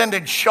 you're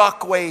sending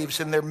shock waves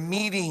and they're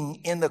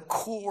meeting in the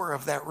core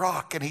of that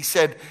rock. And he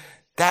said,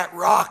 that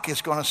rock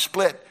is going to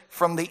split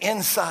from the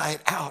inside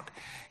out.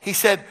 He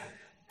said,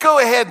 "Go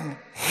ahead and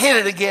hit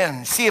it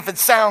again. See if it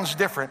sounds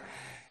different."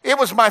 It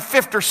was my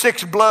 5th or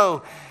 6th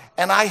blow.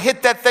 And I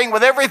hit that thing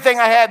with everything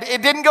I had.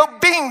 It didn't go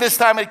bing this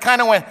time. It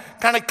kind of went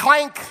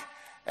clank.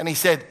 And he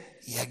said,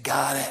 you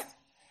got it.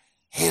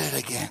 Hit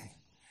it again.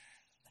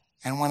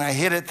 And when I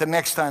hit it the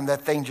next time,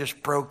 that thing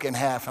just broke in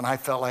half. And I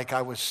felt like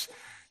I was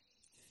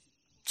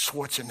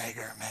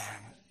Schwarzenegger, man.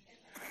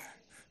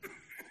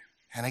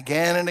 And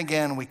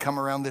again, we come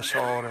around this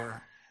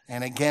altar.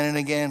 And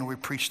again, we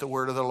preach the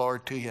word of the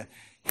Lord to you.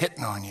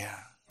 Hitting on you.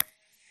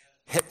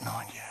 Hitting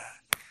on you.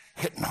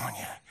 Hitting on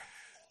you.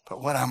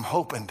 But what I'm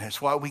hoping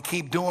is why we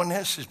keep doing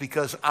this is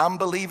because I'm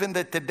believing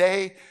that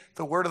today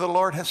the word of the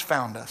Lord has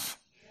found us.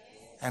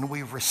 And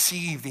we've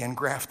received the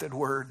engrafted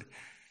word.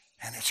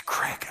 And it's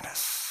cracking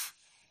us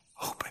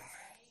open.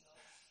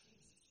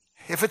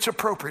 If it's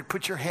appropriate,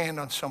 put your hand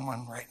on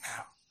someone right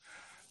now.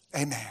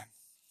 Amen.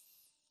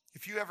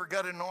 If you ever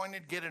got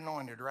anointed, get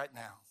anointed right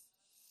now.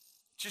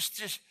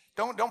 Just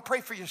don't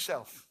pray for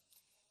yourself.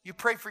 You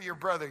pray for your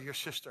brother, your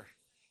sister.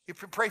 You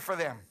pray for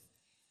them.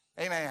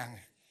 Amen.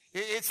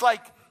 It's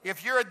like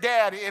if you're a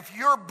dad, if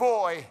your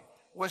boy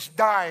was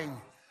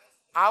dying,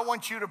 I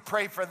want you to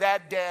pray for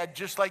that dad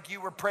just like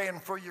you were praying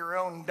for your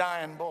own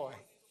dying boy.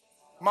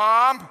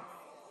 Mom,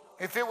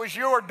 if it was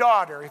your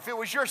daughter, if it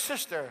was your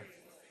sister,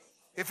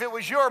 if it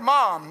was your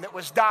mom that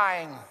was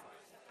dying,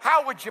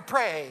 how would you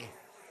pray?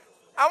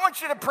 I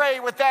want you to pray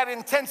with that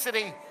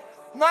intensity,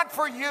 not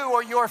for you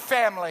or your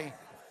family.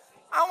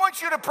 I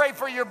want you to pray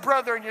for your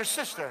brother and your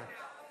sister,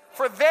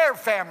 for their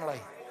family.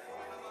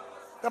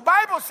 The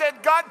Bible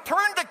said God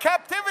turned the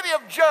captivity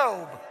of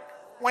Job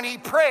when he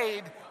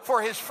prayed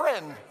for his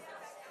friend.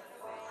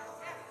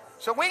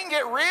 So we can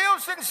get real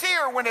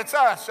sincere when it's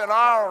us and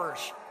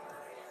ours.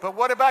 But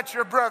what about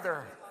your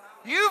brother?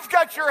 You've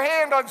got your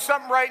hand on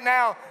something right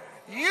now.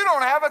 You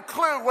don't have a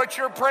clue what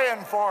you're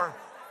praying for.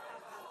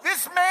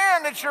 This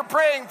man that you're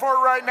praying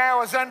for right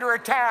now is under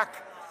attack.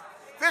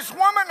 This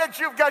woman that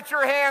you've got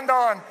your hand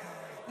on,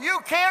 you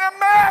can't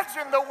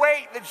imagine the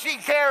weight that she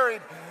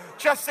carried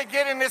just to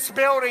get in this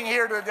building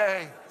here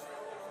today.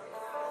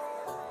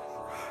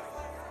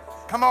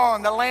 Come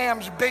on, the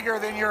lamb's bigger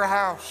than your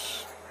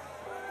house.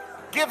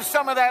 Give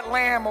some of that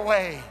lamb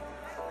away.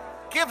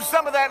 Give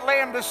some of that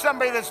lamb to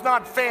somebody that's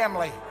not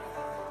family.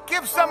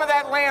 Give some of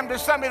that lamb to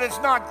somebody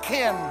that's not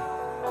kin.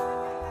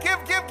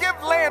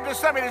 Give lamb to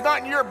somebody that's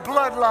not in your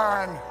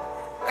bloodline.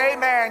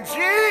 Amen.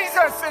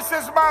 Jesus, this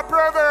is my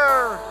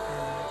brother.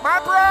 My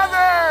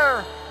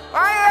brother.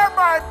 I am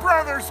my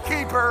brother's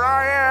keeper.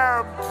 I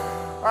am.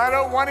 I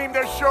don't want him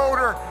to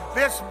shoulder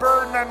this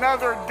burden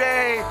another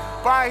day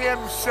by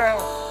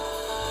himself.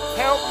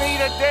 Help me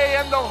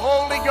today in the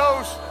Holy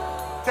Ghost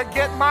to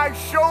get my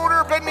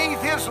shoulder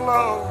beneath his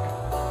load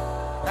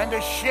and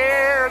to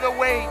share the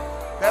weight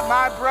that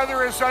my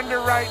brother is under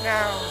right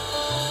now.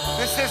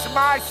 This is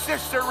my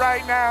sister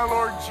right now,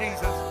 Lord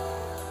Jesus.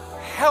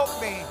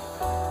 Help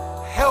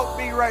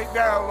me right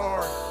now,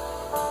 Lord,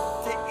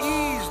 to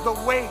ease the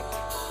weight,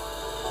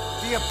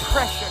 the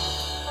oppression,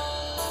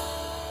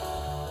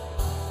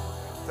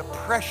 the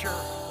pressure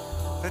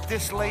that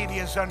this lady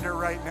is under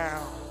right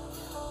now.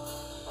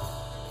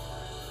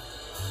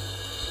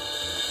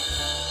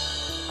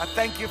 I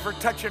thank you for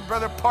touching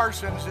Brother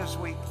Parsons this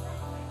week.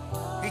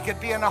 He could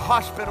be in a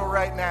hospital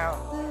right now.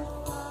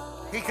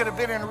 He could have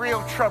been in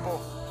real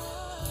trouble,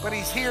 but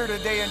he's here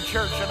today in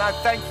church, and I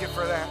thank you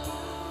for that.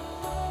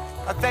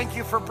 I thank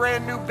you for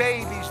brand new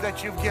babies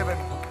that you've given.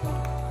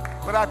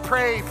 But I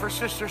pray for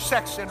Sister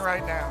Sexton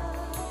right now.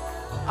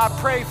 I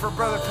pray for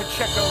Brother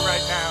Pacheco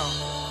right now.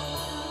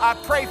 I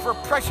pray for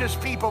precious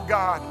people,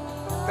 God,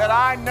 that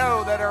I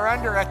know that are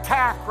under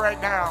attack right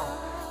now.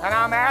 And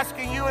I'm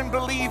asking you and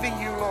believing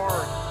you,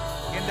 Lord,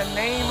 in the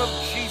name of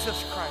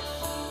Jesus Christ.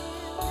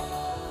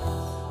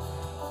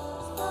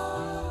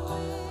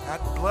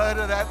 That blood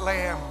of that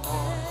lamb,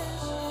 Lord.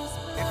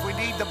 If we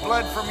need the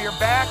blood from your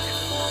back,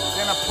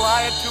 then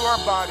apply it to our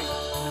body.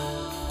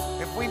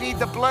 If we need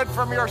the blood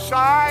from your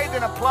side,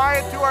 then apply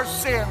it to our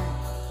sin.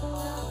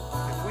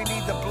 If we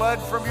need the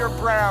blood from your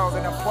brow,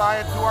 then apply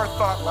it to our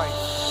thought life.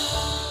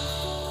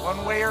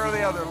 One way or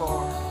the other,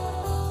 Lord.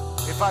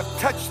 If I've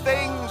touched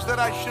things that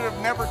I should have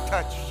never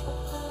touched,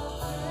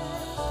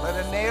 let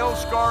a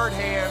nail-scarred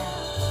hand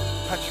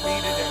touch me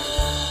today.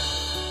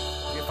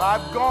 If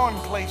I've gone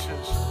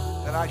places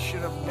that I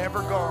should have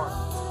never gone,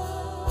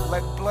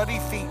 let bloody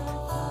feet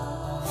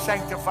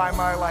sanctify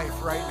my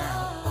life right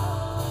now.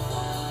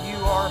 You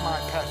are my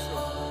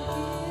pastor.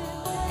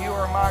 You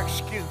are my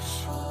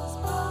excuse.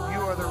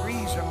 You are the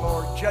reason,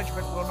 Lord,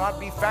 judgment will not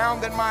be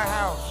found in my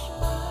house,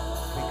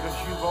 because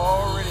you've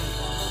already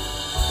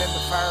been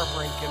the fire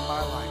break in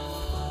my life.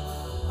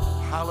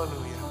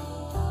 Hallelujah.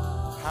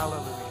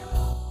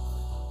 Hallelujah.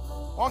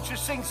 Won't you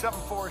sing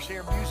something for us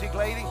here, music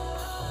lady?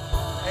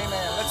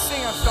 Amen. Let's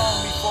sing a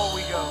song before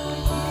we go.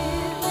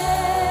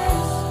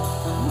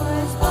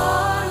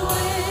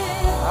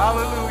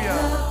 Hallelujah.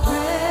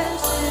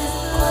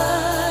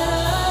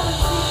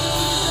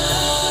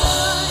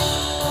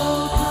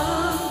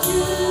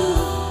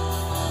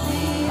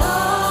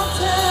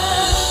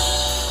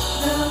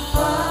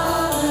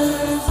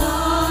 Father's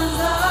arms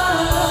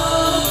are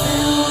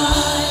open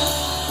wide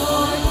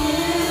for you.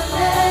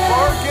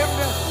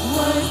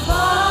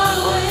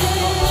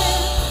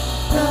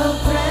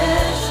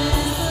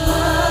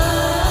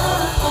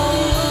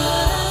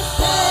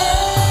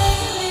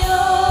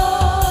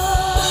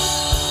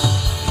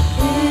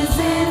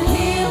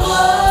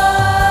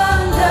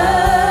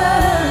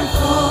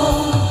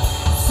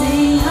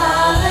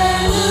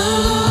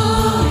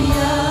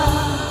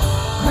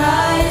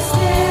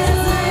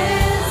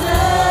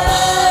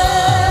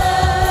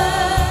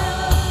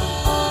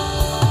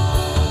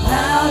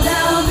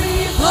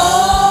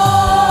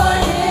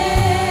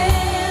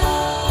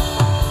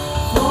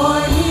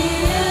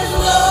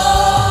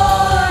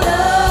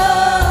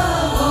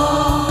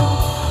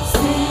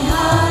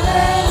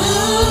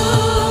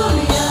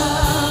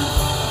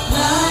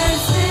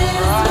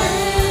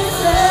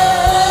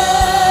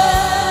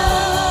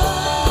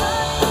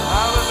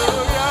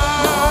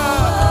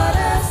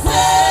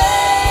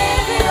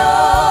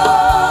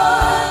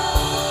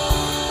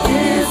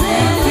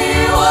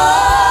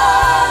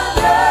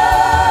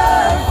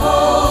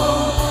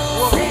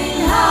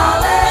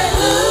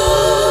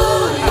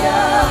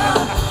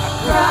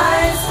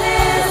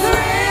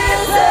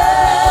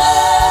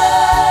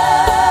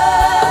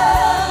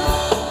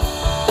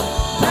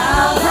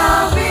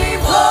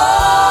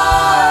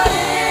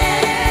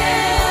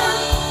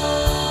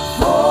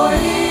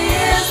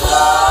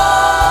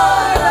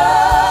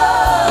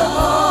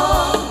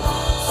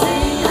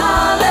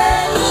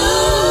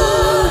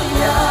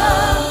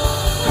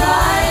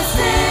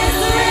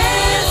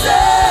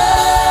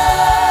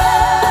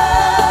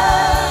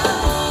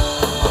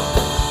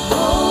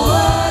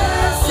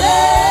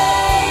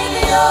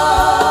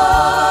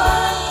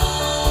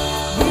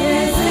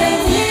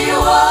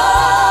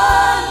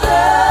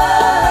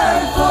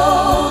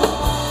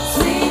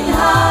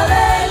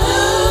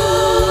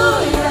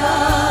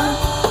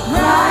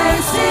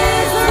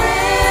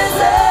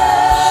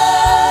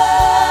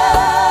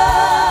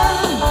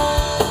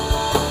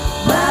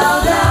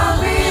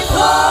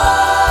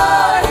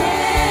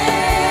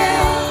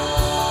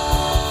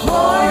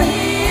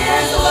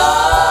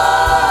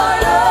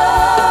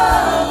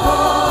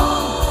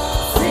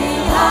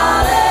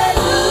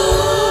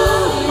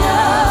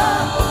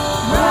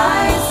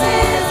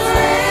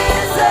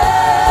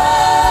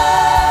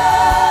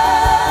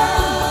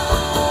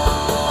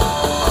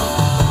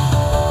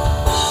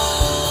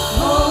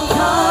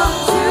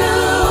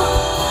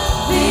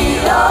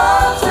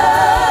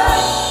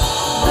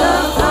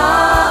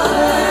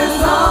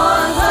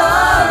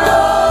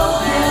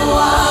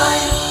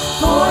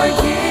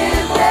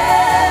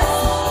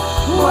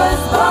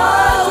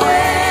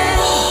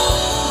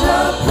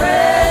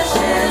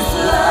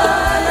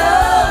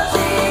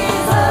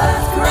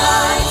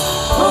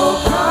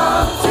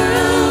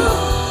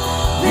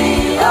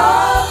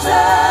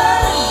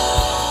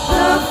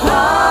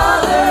 Lord.